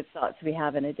 repetitive thoughts we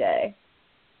have in a day.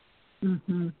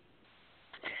 Mm-hmm.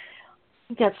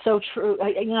 That's so true.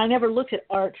 I never looked at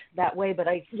art that way, but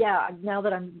now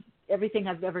that everything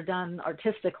I've ever done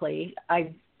artistically,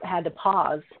 I've had to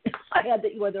pause. I had to,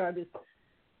 whether I was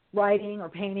writing or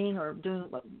painting or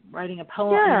writing a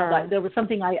poem. Yeah. There was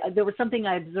something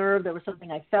I observed. There was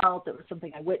something I felt. There was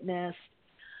something I witnessed.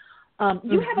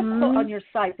 You have a quote on your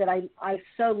site that I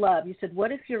so love. You said,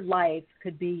 "What if your life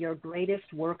could be your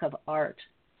greatest work of art?"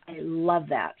 I love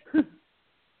that.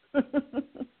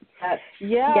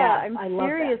 I'm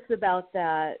serious about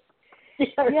that.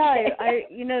 I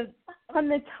on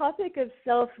the topic of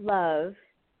self-love,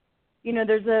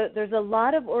 there's a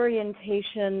lot of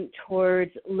orientation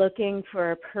towards looking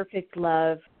for a perfect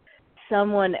love,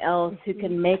 someone else who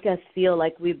can make us feel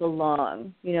like we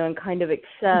belong, and kind of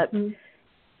accept.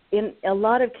 In a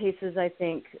lot of cases, I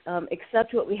think,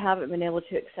 accept what we haven't been able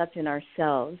to accept in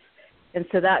ourselves. And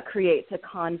so that creates a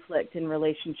conflict in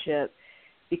relationship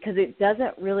because it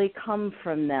doesn't really come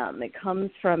from them. It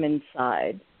comes from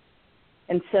inside.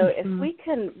 And so if we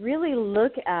can really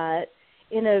look at,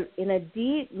 in a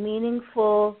deep,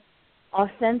 meaningful,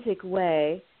 authentic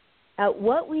way, at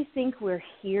what we think we're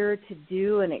here to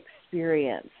do and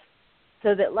experience,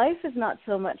 so that life is not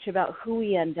so much about who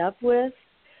we end up with,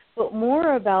 but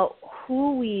more about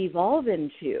who we evolve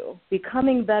into,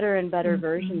 becoming better and better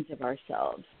versions of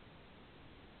ourselves.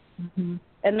 And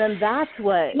then that's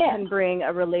what can bring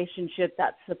a relationship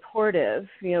that's supportive,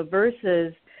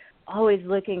 versus always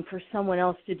looking for someone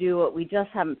else to do what we just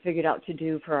haven't figured out to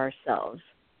do for ourselves.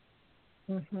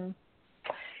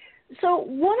 So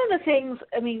one of the things,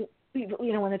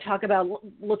 when they talk about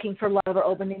looking for love or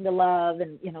opening to love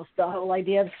and, the whole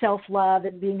idea of self-love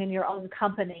and being in your own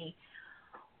company,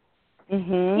 is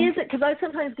it, because I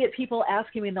sometimes get people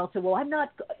asking me and they'll say, well, I'm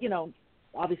not,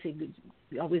 obviously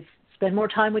you always spend more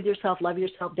time with yourself, love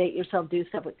yourself, date yourself, do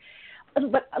stuff with,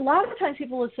 but a lot of times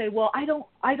people will say, well, I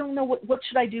don't know what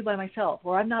should I do by myself,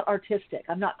 or I'm not artistic,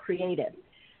 I'm not creative.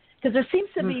 Because there seems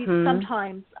to be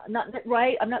sometimes, not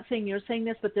right, I'm not saying you're saying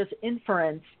this, but there's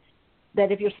inference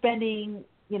that if you're spending,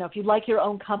 if you like your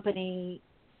own company,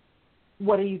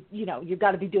 what are you've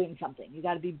got to be doing something. You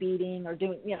got to be beating or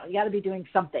doing, you got to be doing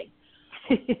something.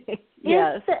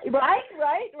 Yes. Right.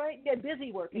 Yeah,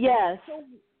 busy working. Yes. So,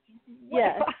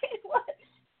 yes.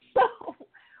 So,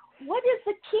 what is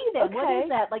the key then? Okay. What is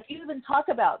that? Like you even talk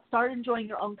about, start enjoying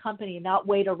your own company and not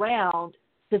wait around.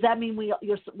 Does that mean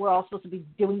we're all supposed to be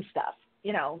doing stuff,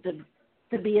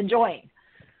 to be enjoying?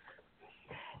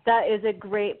 That is a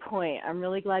great point. I'm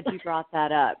really glad you brought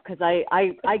that up because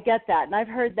I get that, and I've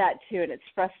heard that too, and it's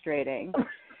frustrating.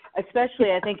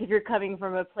 Especially, I think, if you're coming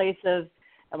from a place of,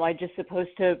 am I just supposed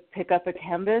to pick up a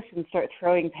canvas and start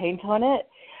throwing paint on it?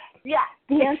 Yeah.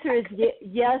 The answer is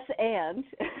yes, and.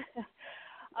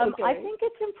 Okay. I think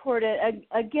it's important,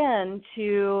 again,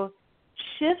 to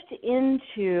shift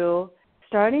into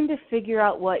starting to figure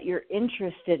out what you're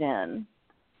interested in.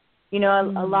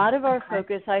 A lot of our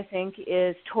focus, I think,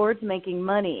 is towards making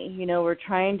money. We're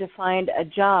trying to find a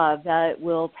job that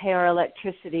will pay our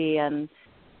electricity and,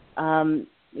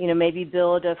 maybe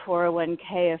build a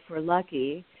 401k if we're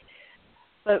lucky.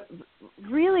 But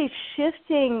really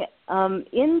shifting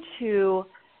into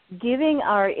giving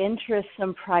our interests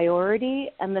some priority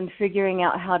and then figuring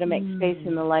out how to make space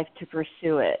in the life to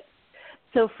pursue it.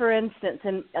 So, for instance,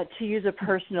 and to use a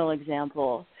personal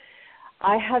example,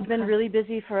 I have been really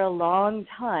busy for a long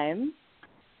time,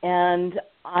 and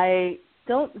I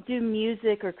don't do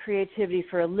music or creativity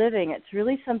for a living. It's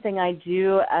really something I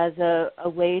do as a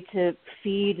way to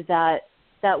feed that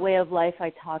way of life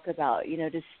I talk about,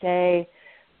 to stay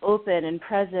open and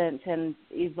present and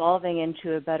evolving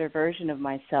into a better version of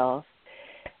myself.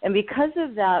 And because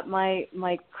of that, my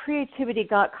creativity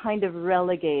got kind of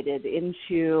relegated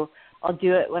into, I'll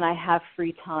do it when I have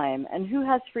free time. And who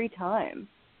has free time?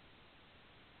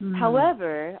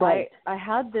 However, right. I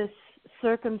had this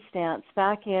circumstance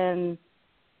back in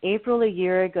April a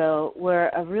year ago where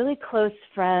a really close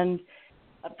friend,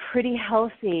 a pretty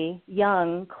healthy,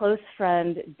 young, close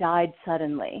friend, died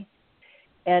suddenly.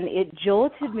 And it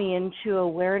jolted me into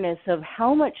awareness of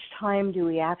how much time do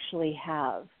we actually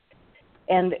have?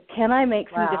 And can I make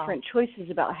some different choices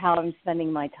about how I'm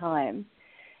spending my time?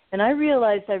 And I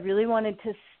realized I really wanted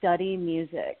to study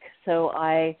music. So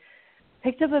I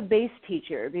picked up a bass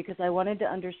teacher because I wanted to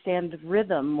understand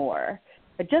rhythm more.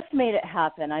 I just made it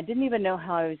happen. I didn't even know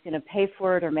how I was going to pay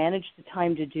for it or manage the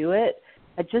time to do it.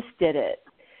 I just did it.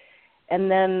 and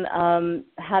then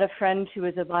had a friend who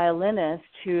was a violinist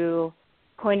who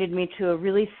pointed me to a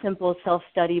really simple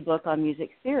self-study book on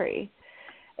music theory.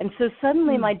 And so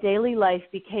suddenly my daily life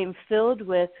became filled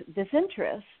with this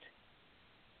interest.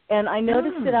 And I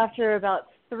noticed it after about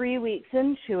 3 weeks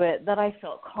into it that I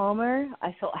felt calmer,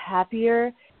 I felt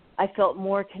happier, I felt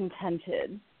more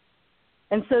contented.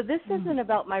 And so this isn't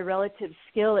about my relative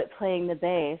skill at playing the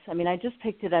bass. I mean, I just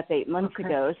picked it up 8 months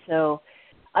ago, so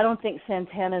I don't think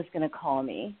Santana's going to call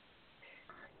me.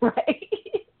 Right.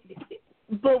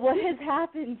 But what has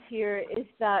happened here is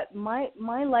that my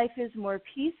life is more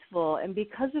peaceful, and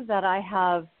because of that, I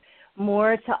have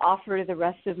more to offer to the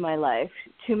rest of my life,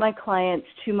 to my clients,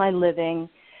 to my living,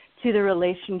 to the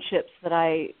relationships that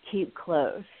I keep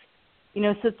close. You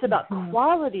know, so it's about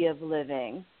quality of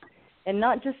living and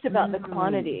not just about the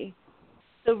quantity.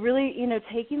 So really, you know,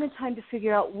 taking the time to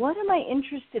figure out, what am I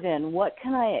interested in? What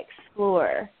can I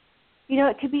explore? You know,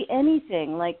 it could be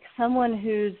anything, like someone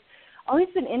who's always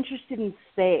been interested in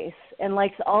space and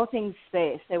likes all things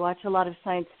space. They watch a lot of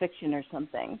science fiction or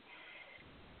something.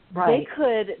 Right. They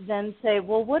could then say,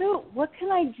 well, what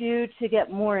can I do to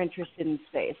get more interested in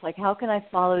space? Like, how can I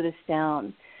follow this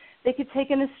down? They could take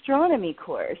an astronomy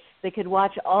course. They could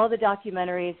watch all the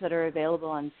documentaries that are available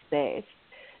on space.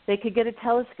 They could get a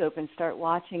telescope and start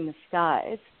watching the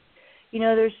skies. You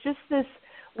know, there's just this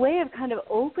way of kind of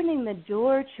opening the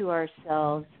door to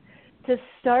ourselves to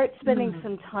start spending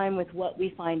some time with what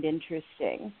we find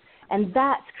interesting. And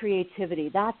that's creativity.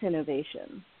 That's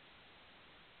innovation.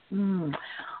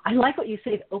 I like what you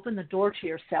say, to open the door to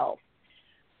yourself.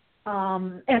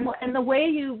 And the way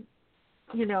you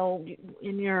know,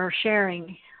 in your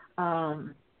sharing,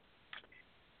 to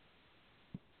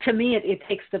me, it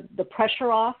takes the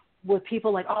pressure off with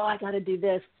people like, oh, I got to do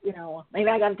this, you know, maybe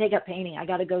I got to take up painting. I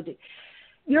got to go do.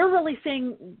 You're really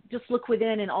saying just look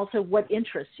within and also what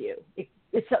interests you.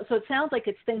 So it sounds like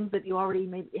it's things that you already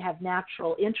maybe have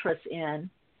natural interest in,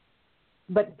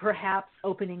 but perhaps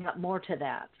opening up more to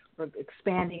that or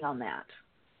expanding on that.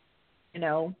 You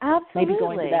know, absolutely. Maybe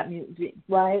going to that music,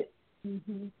 right?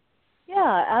 Mm-hmm.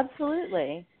 Yeah,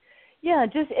 absolutely. Yeah,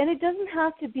 and it doesn't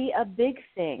have to be a big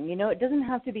thing. You know, it doesn't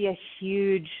have to be a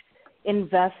huge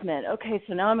investment. Okay,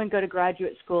 so now I'm going to go to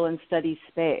graduate school and study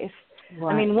space.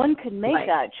 Right. I mean, one could make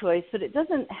that choice, but it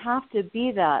doesn't have to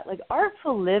be that. Like,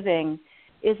 artful living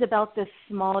is about the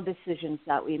small decisions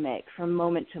that we make from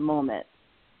moment to moment.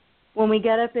 When we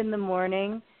get up in the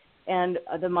morning and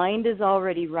the mind is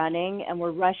already running and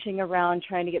we're rushing around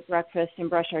trying to get breakfast and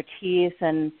brush our teeth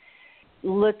and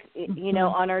look, you know,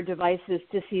 on our devices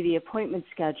to see the appointment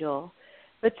schedule.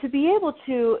 But to be able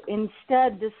to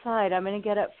instead decide, I'm going to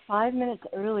get up 5 minutes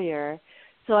earlier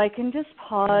so I can just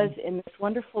pause in this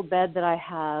wonderful bed that I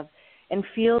have and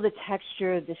feel the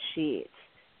texture of the sheets,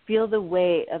 feel the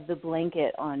weight of the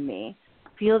blanket on me,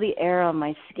 feel the air on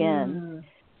my skin.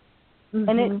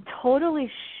 And it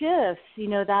totally shifts, you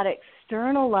know, that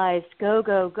externalized go,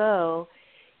 go, go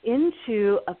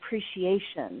into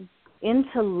appreciation,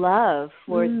 into love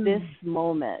for this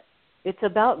moment. It's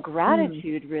about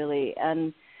gratitude, really,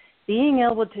 and being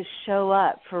able to show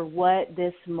up for what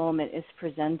this moment is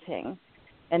presenting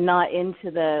and not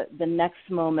into the next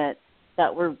moment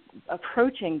that we're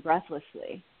approaching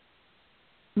breathlessly.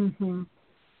 So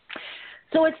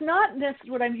it's not this,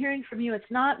 what I'm hearing from you, it's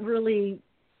not really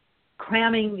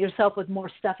cramming yourself with more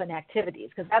stuff and activities,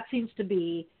 because that seems to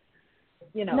be,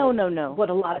 you know, no, what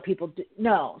a lot of people do.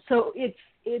 No. So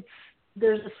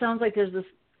sounds like there's this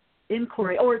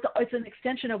inquiry, or it's an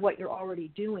extension of what you're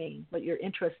already doing, what you're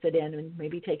interested in, and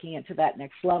maybe taking it to that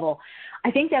next level.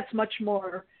 I think that's much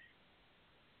more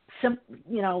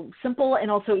simple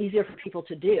and also easier for people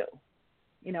to do.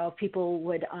 You know, if people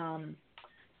would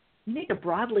need to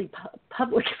broadly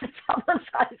publicize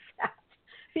that,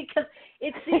 because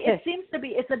it seems to be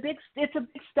it's a big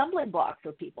stumbling block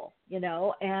for people. You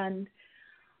know, and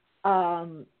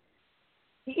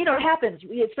you know, it happens,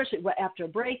 especially after a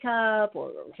breakup,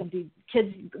 or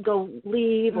kids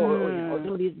leave,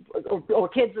 or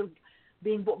kids are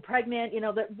being pregnant. You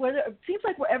know, that it seems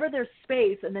like wherever there's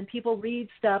space, and then people read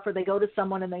stuff, or they go to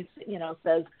someone and they, you know,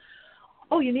 says,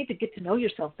 oh, you need to get to know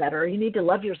yourself better. You need to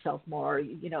love yourself more.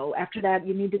 You know, after that,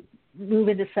 you need to move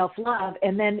into self-love,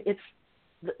 and then it's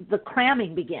the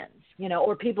cramming begins. You know,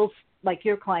 or people like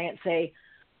your client say,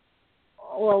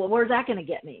 well, where's that going to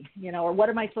get me? You know, or what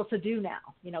am I supposed to do now?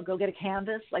 You know, go get a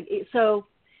canvas? So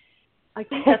I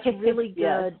think that's really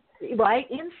good, right?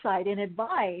 Insight and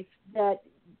advice that,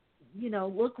 you know,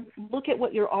 look at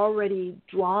what you're already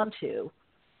drawn to.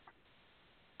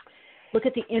 Look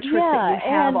at the interest that you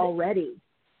have already.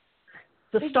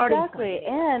 The starting point.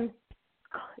 And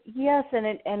yes,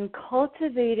 and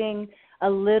cultivating a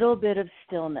little bit of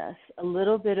stillness, a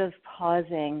little bit of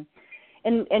pausing.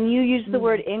 And you use the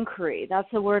word inquiry. That's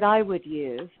a word I would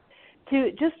use,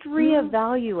 to just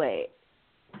reevaluate.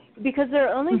 Because there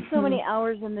are only so many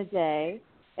hours in the day,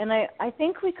 and I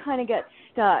think we kind of get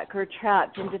stuck or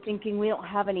trapped into thinking we don't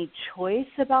have any choice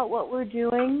about what we're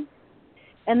doing.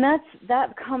 And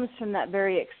that comes from that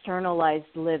very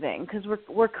externalized living, because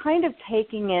we're kind of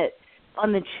taking it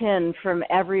on the chin from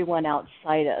everyone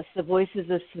outside us, the voices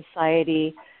of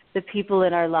society, the people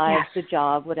in our lives, the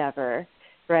job, whatever,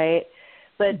 right?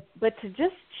 But to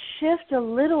just shift a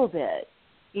little bit,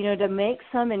 to make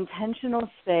some intentional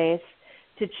space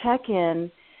to check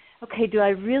in, okay, do I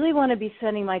really want to be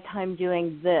spending my time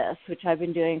doing this, which I've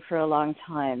been doing for a long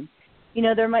time?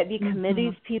 There might be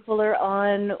committees people are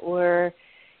on, or,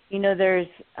 there's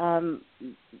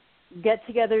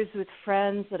get-togethers with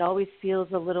friends that always feels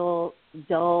a little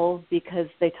dull because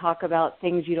they talk about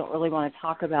things you don't really want to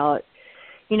talk about.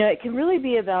 It can really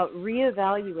be about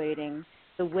reevaluating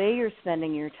the way you're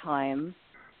spending your time,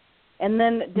 and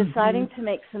then deciding to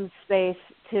make some space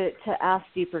to ask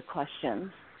deeper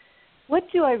questions. What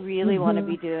do I really want to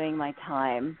be doing my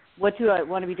time? What do I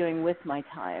want to be doing with my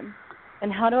time?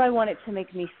 And how do I want it to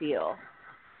make me feel?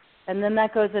 And then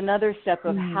that goes another step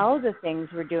of how the things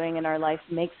we're doing in our life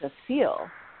makes us feel.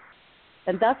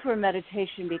 And that's where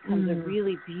meditation becomes a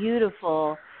really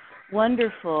beautiful,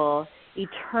 wonderful,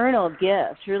 eternal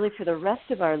gift, really for the rest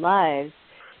of our lives,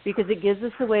 because it gives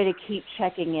us a way to keep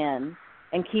checking in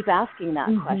and keep asking that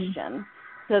question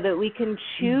so that we can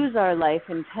choose our life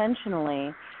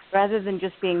intentionally rather than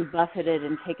just being buffeted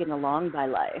and taken along by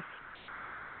life.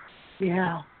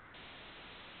 Yeah.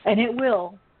 And it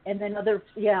will. And then And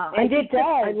it does.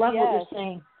 I love what you're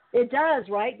saying. It does,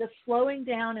 right? The slowing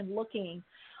down and looking.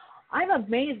 I'm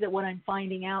amazed at what I'm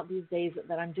finding out these days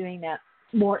that I'm doing that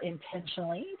more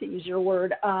intentionally, to use your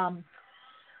word.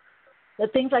 The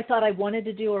things I thought I wanted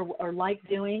to do or like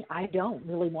doing, I don't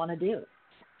really want to do.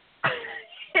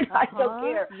 And I don't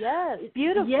care. Yes,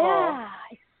 beautiful. Yeah,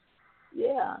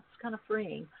 it's kind of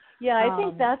freeing. Yeah, I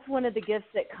think that's one of the gifts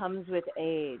that comes with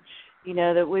age.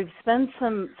 That we've spent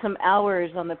some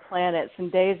hours on the planet, some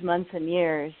days, months, and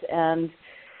years, and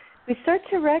we start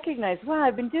to recognize, wow,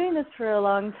 I've been doing this for a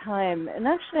long time, and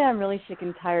actually I'm really sick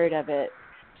and tired of it.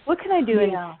 What can I do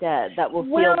instead that will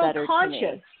feel better to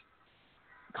me?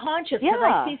 Conscious, because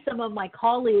I see some of my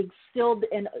colleagues still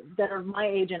that are my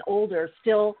age and older,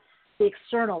 still the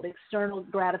external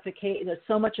gratification. There's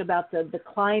so much about the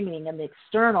climbing and the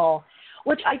external,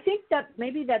 which I think that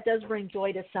maybe that does bring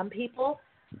joy to some people.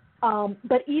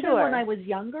 But even when I was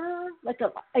younger,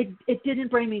 it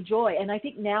didn't bring me joy. And I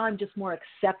think now I'm just more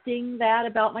accepting that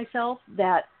about myself,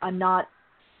 that I'm not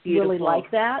really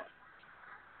like that.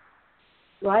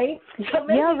 Right? So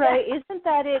right. Isn't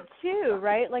that it too,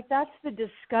 right? That's the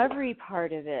discovery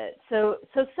part of it. So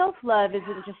self-love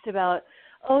isn't just about,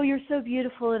 oh, you're so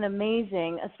beautiful and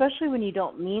amazing, especially when you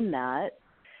don't mean that.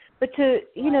 But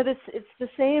it's the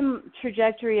same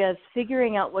trajectory as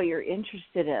figuring out what you're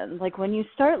interested in. When you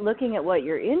start looking at what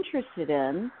you're interested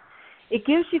in, it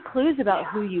gives you clues about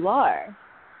who you are,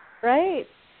 right?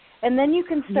 And then you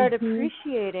can start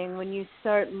appreciating when you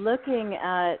start looking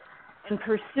at and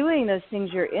pursuing those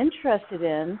things you're interested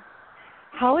in,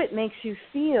 how it makes you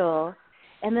feel.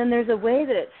 And then there's a way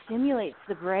that it stimulates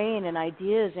the brain and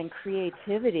ideas and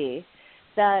creativity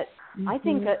that I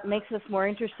think that makes us more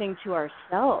interesting to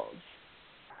ourselves.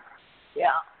 Yeah.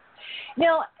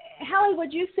 Now, Halli,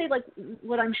 would you say,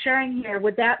 what I'm sharing here,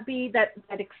 would that be that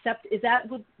is that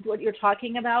what you're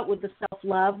talking about with the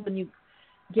self-love, when you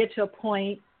get to a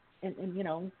point, and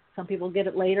some people get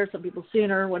it later, some people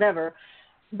sooner, whatever,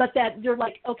 but that you're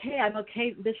like, okay, I'm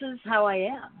okay, this is how I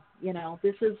am,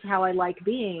 this is how I like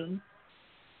being.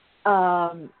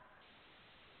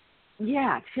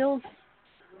 It feels,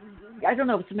 I don't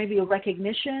know, it's maybe a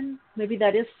recognition, maybe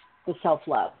that is the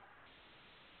self-love.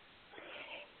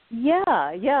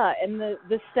 Yeah, and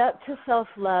the step to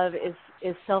self-love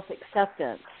is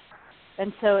self-acceptance.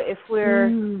 And so if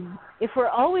we're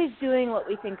always doing what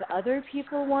we think other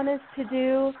people want us to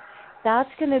do,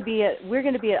 we're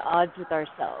going to be at odds with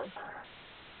ourselves.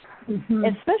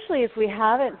 Especially if we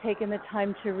haven't taken the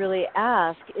time to really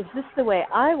ask, is this the way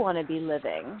I want to be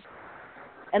living?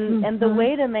 And the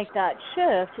way to make that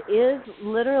shift is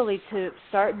literally to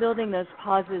start building those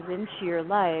pauses into your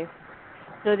life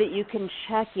so that you can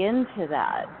check into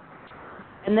that.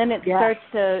 And then it starts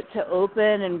to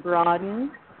open and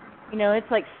broaden.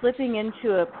 It's like slipping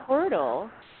into a portal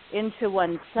into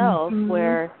oneself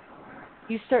where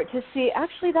you start to see,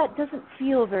 actually, that doesn't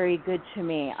feel very good to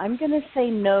me. I'm going to say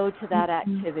no to that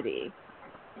activity.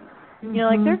 You know,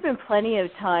 like there've been plenty of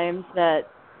times that,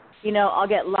 you know, I'll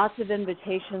get lots of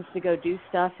invitations to go do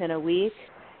stuff in a week,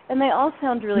 and they all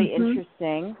sound really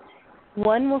interesting.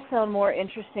 One will sound more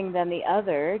interesting than the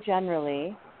other,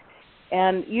 generally.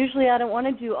 And usually I don't want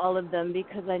to do all of them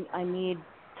because I need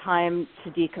time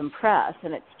to decompress,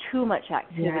 and it's too much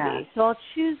activity. Yeah. So I'll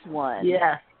choose one.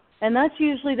 Yeah. And that's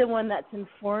usually the one that's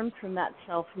informed from that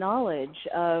self-knowledge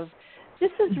of,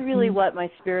 this is really what my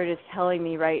spirit is telling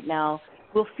me right now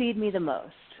will feed me the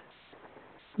most.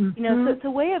 You know, so it's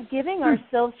a way of giving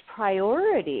ourselves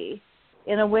priority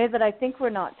in a way that I think we're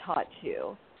not taught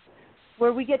to,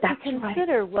 where we get to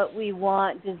consider what we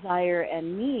want, desire,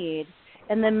 and need,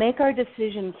 and then make our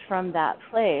decisions from that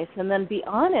place, and then be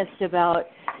honest about,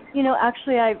 you know,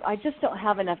 actually I just don't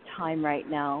have enough time right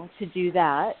now to do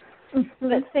that,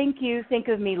 but thank you, think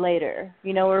of me later,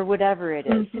 you know, or whatever it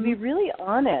is. To be really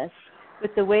honest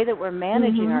with the way that we're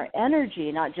managing our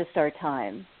energy, not just our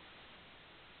time.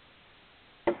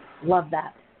 Love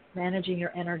that, managing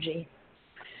your energy.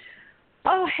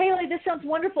 Oh, Haley, this sounds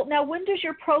wonderful. Now, when does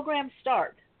your program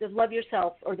start? Does Love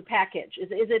Yourself, or the package? Is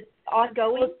it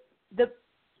ongoing? Well, the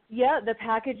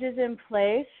package is in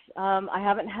place. I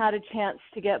haven't had a chance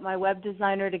to get my web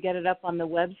designer to get it up on the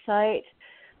website,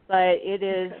 but it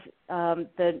is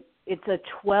it's a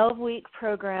 12-week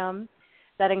program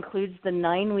that includes the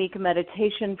 9-week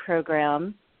meditation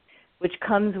program, which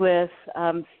comes with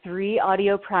 3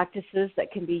 audio practices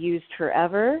that can be used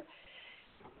forever.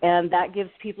 And that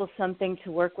gives people something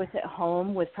to work with at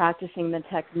home with practicing the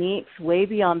techniques way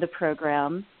beyond the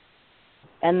program.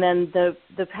 And then the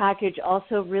package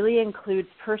also really includes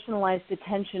personalized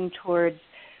attention towards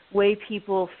way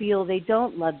people feel they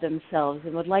don't love themselves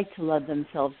and would like to love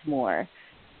themselves more,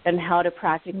 and how to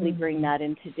practically bring that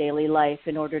into daily life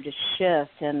in order to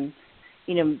shift and,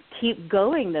 you know, keep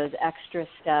going those extra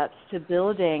steps to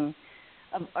building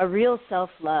a real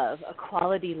self-love, a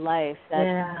quality life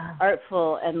that's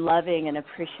artful and loving and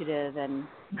appreciative and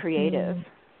creative.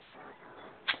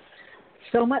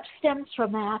 So much stems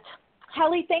from that.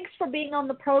 Halli, thanks for being on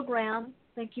the program.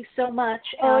 Thank you so much.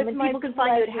 And people can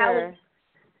find you at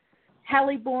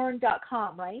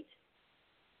HalliBourne.com, right?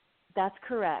 That's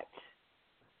correct.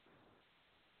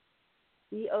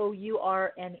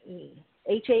 BOURNE.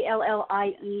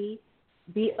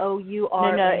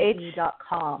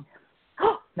 HalliBourne.com.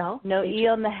 No? No E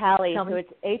on the Halli. So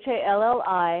it's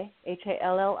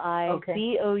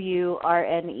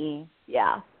HalliBourne.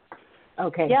 Yeah.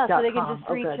 Okay. Yeah, so they can just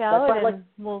reach out and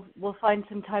we'll find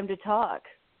some time to talk.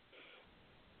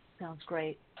 Sounds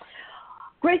great.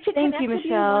 Great to Thank connect you, with Michelle.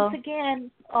 you once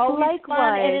again. Always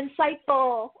likewise. Fun and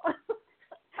insightful.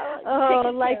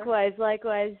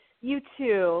 Likewise. You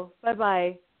too.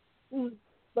 Bye-bye.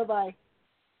 Bye-bye.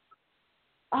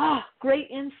 Great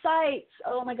insights.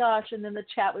 Oh, my gosh. And then the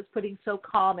chat was putting so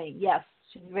calming. Yes,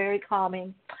 she's very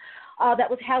calming. That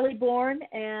was Halli Bourne,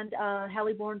 and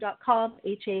HalliBourne.com,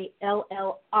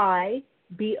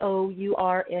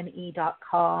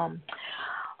 HalliBourne.com.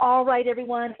 All right,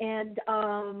 everyone. And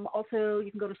also you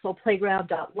can go to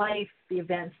soulplayground.life, the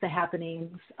events, the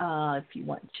happenings, if you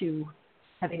want to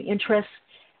have any interest.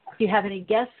 If you have any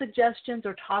guest suggestions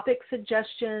or topic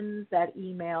suggestions, that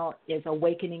email is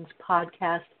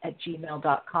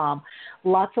awakeningspodcast@gmail.com.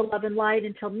 Lots of love and light.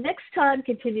 Until next time,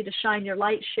 continue to shine your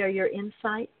light, share your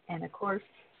insight, and, of course,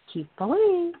 keep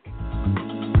believing.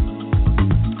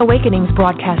 Awakenings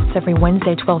broadcasts every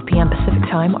Wednesday, 12 p.m. Pacific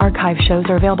Time. Archive shows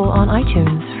are available on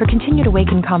iTunes. For continued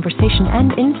Awaken conversation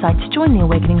and insights, join the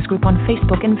Awakenings group on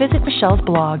Facebook and visit Michelle's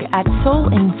blog at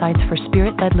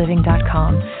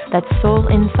soulinsightsforspiritledliving.com. That's Soul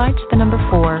Insights, the number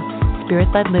 4,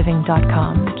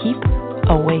 spiritledliving.com. Keep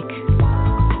awake.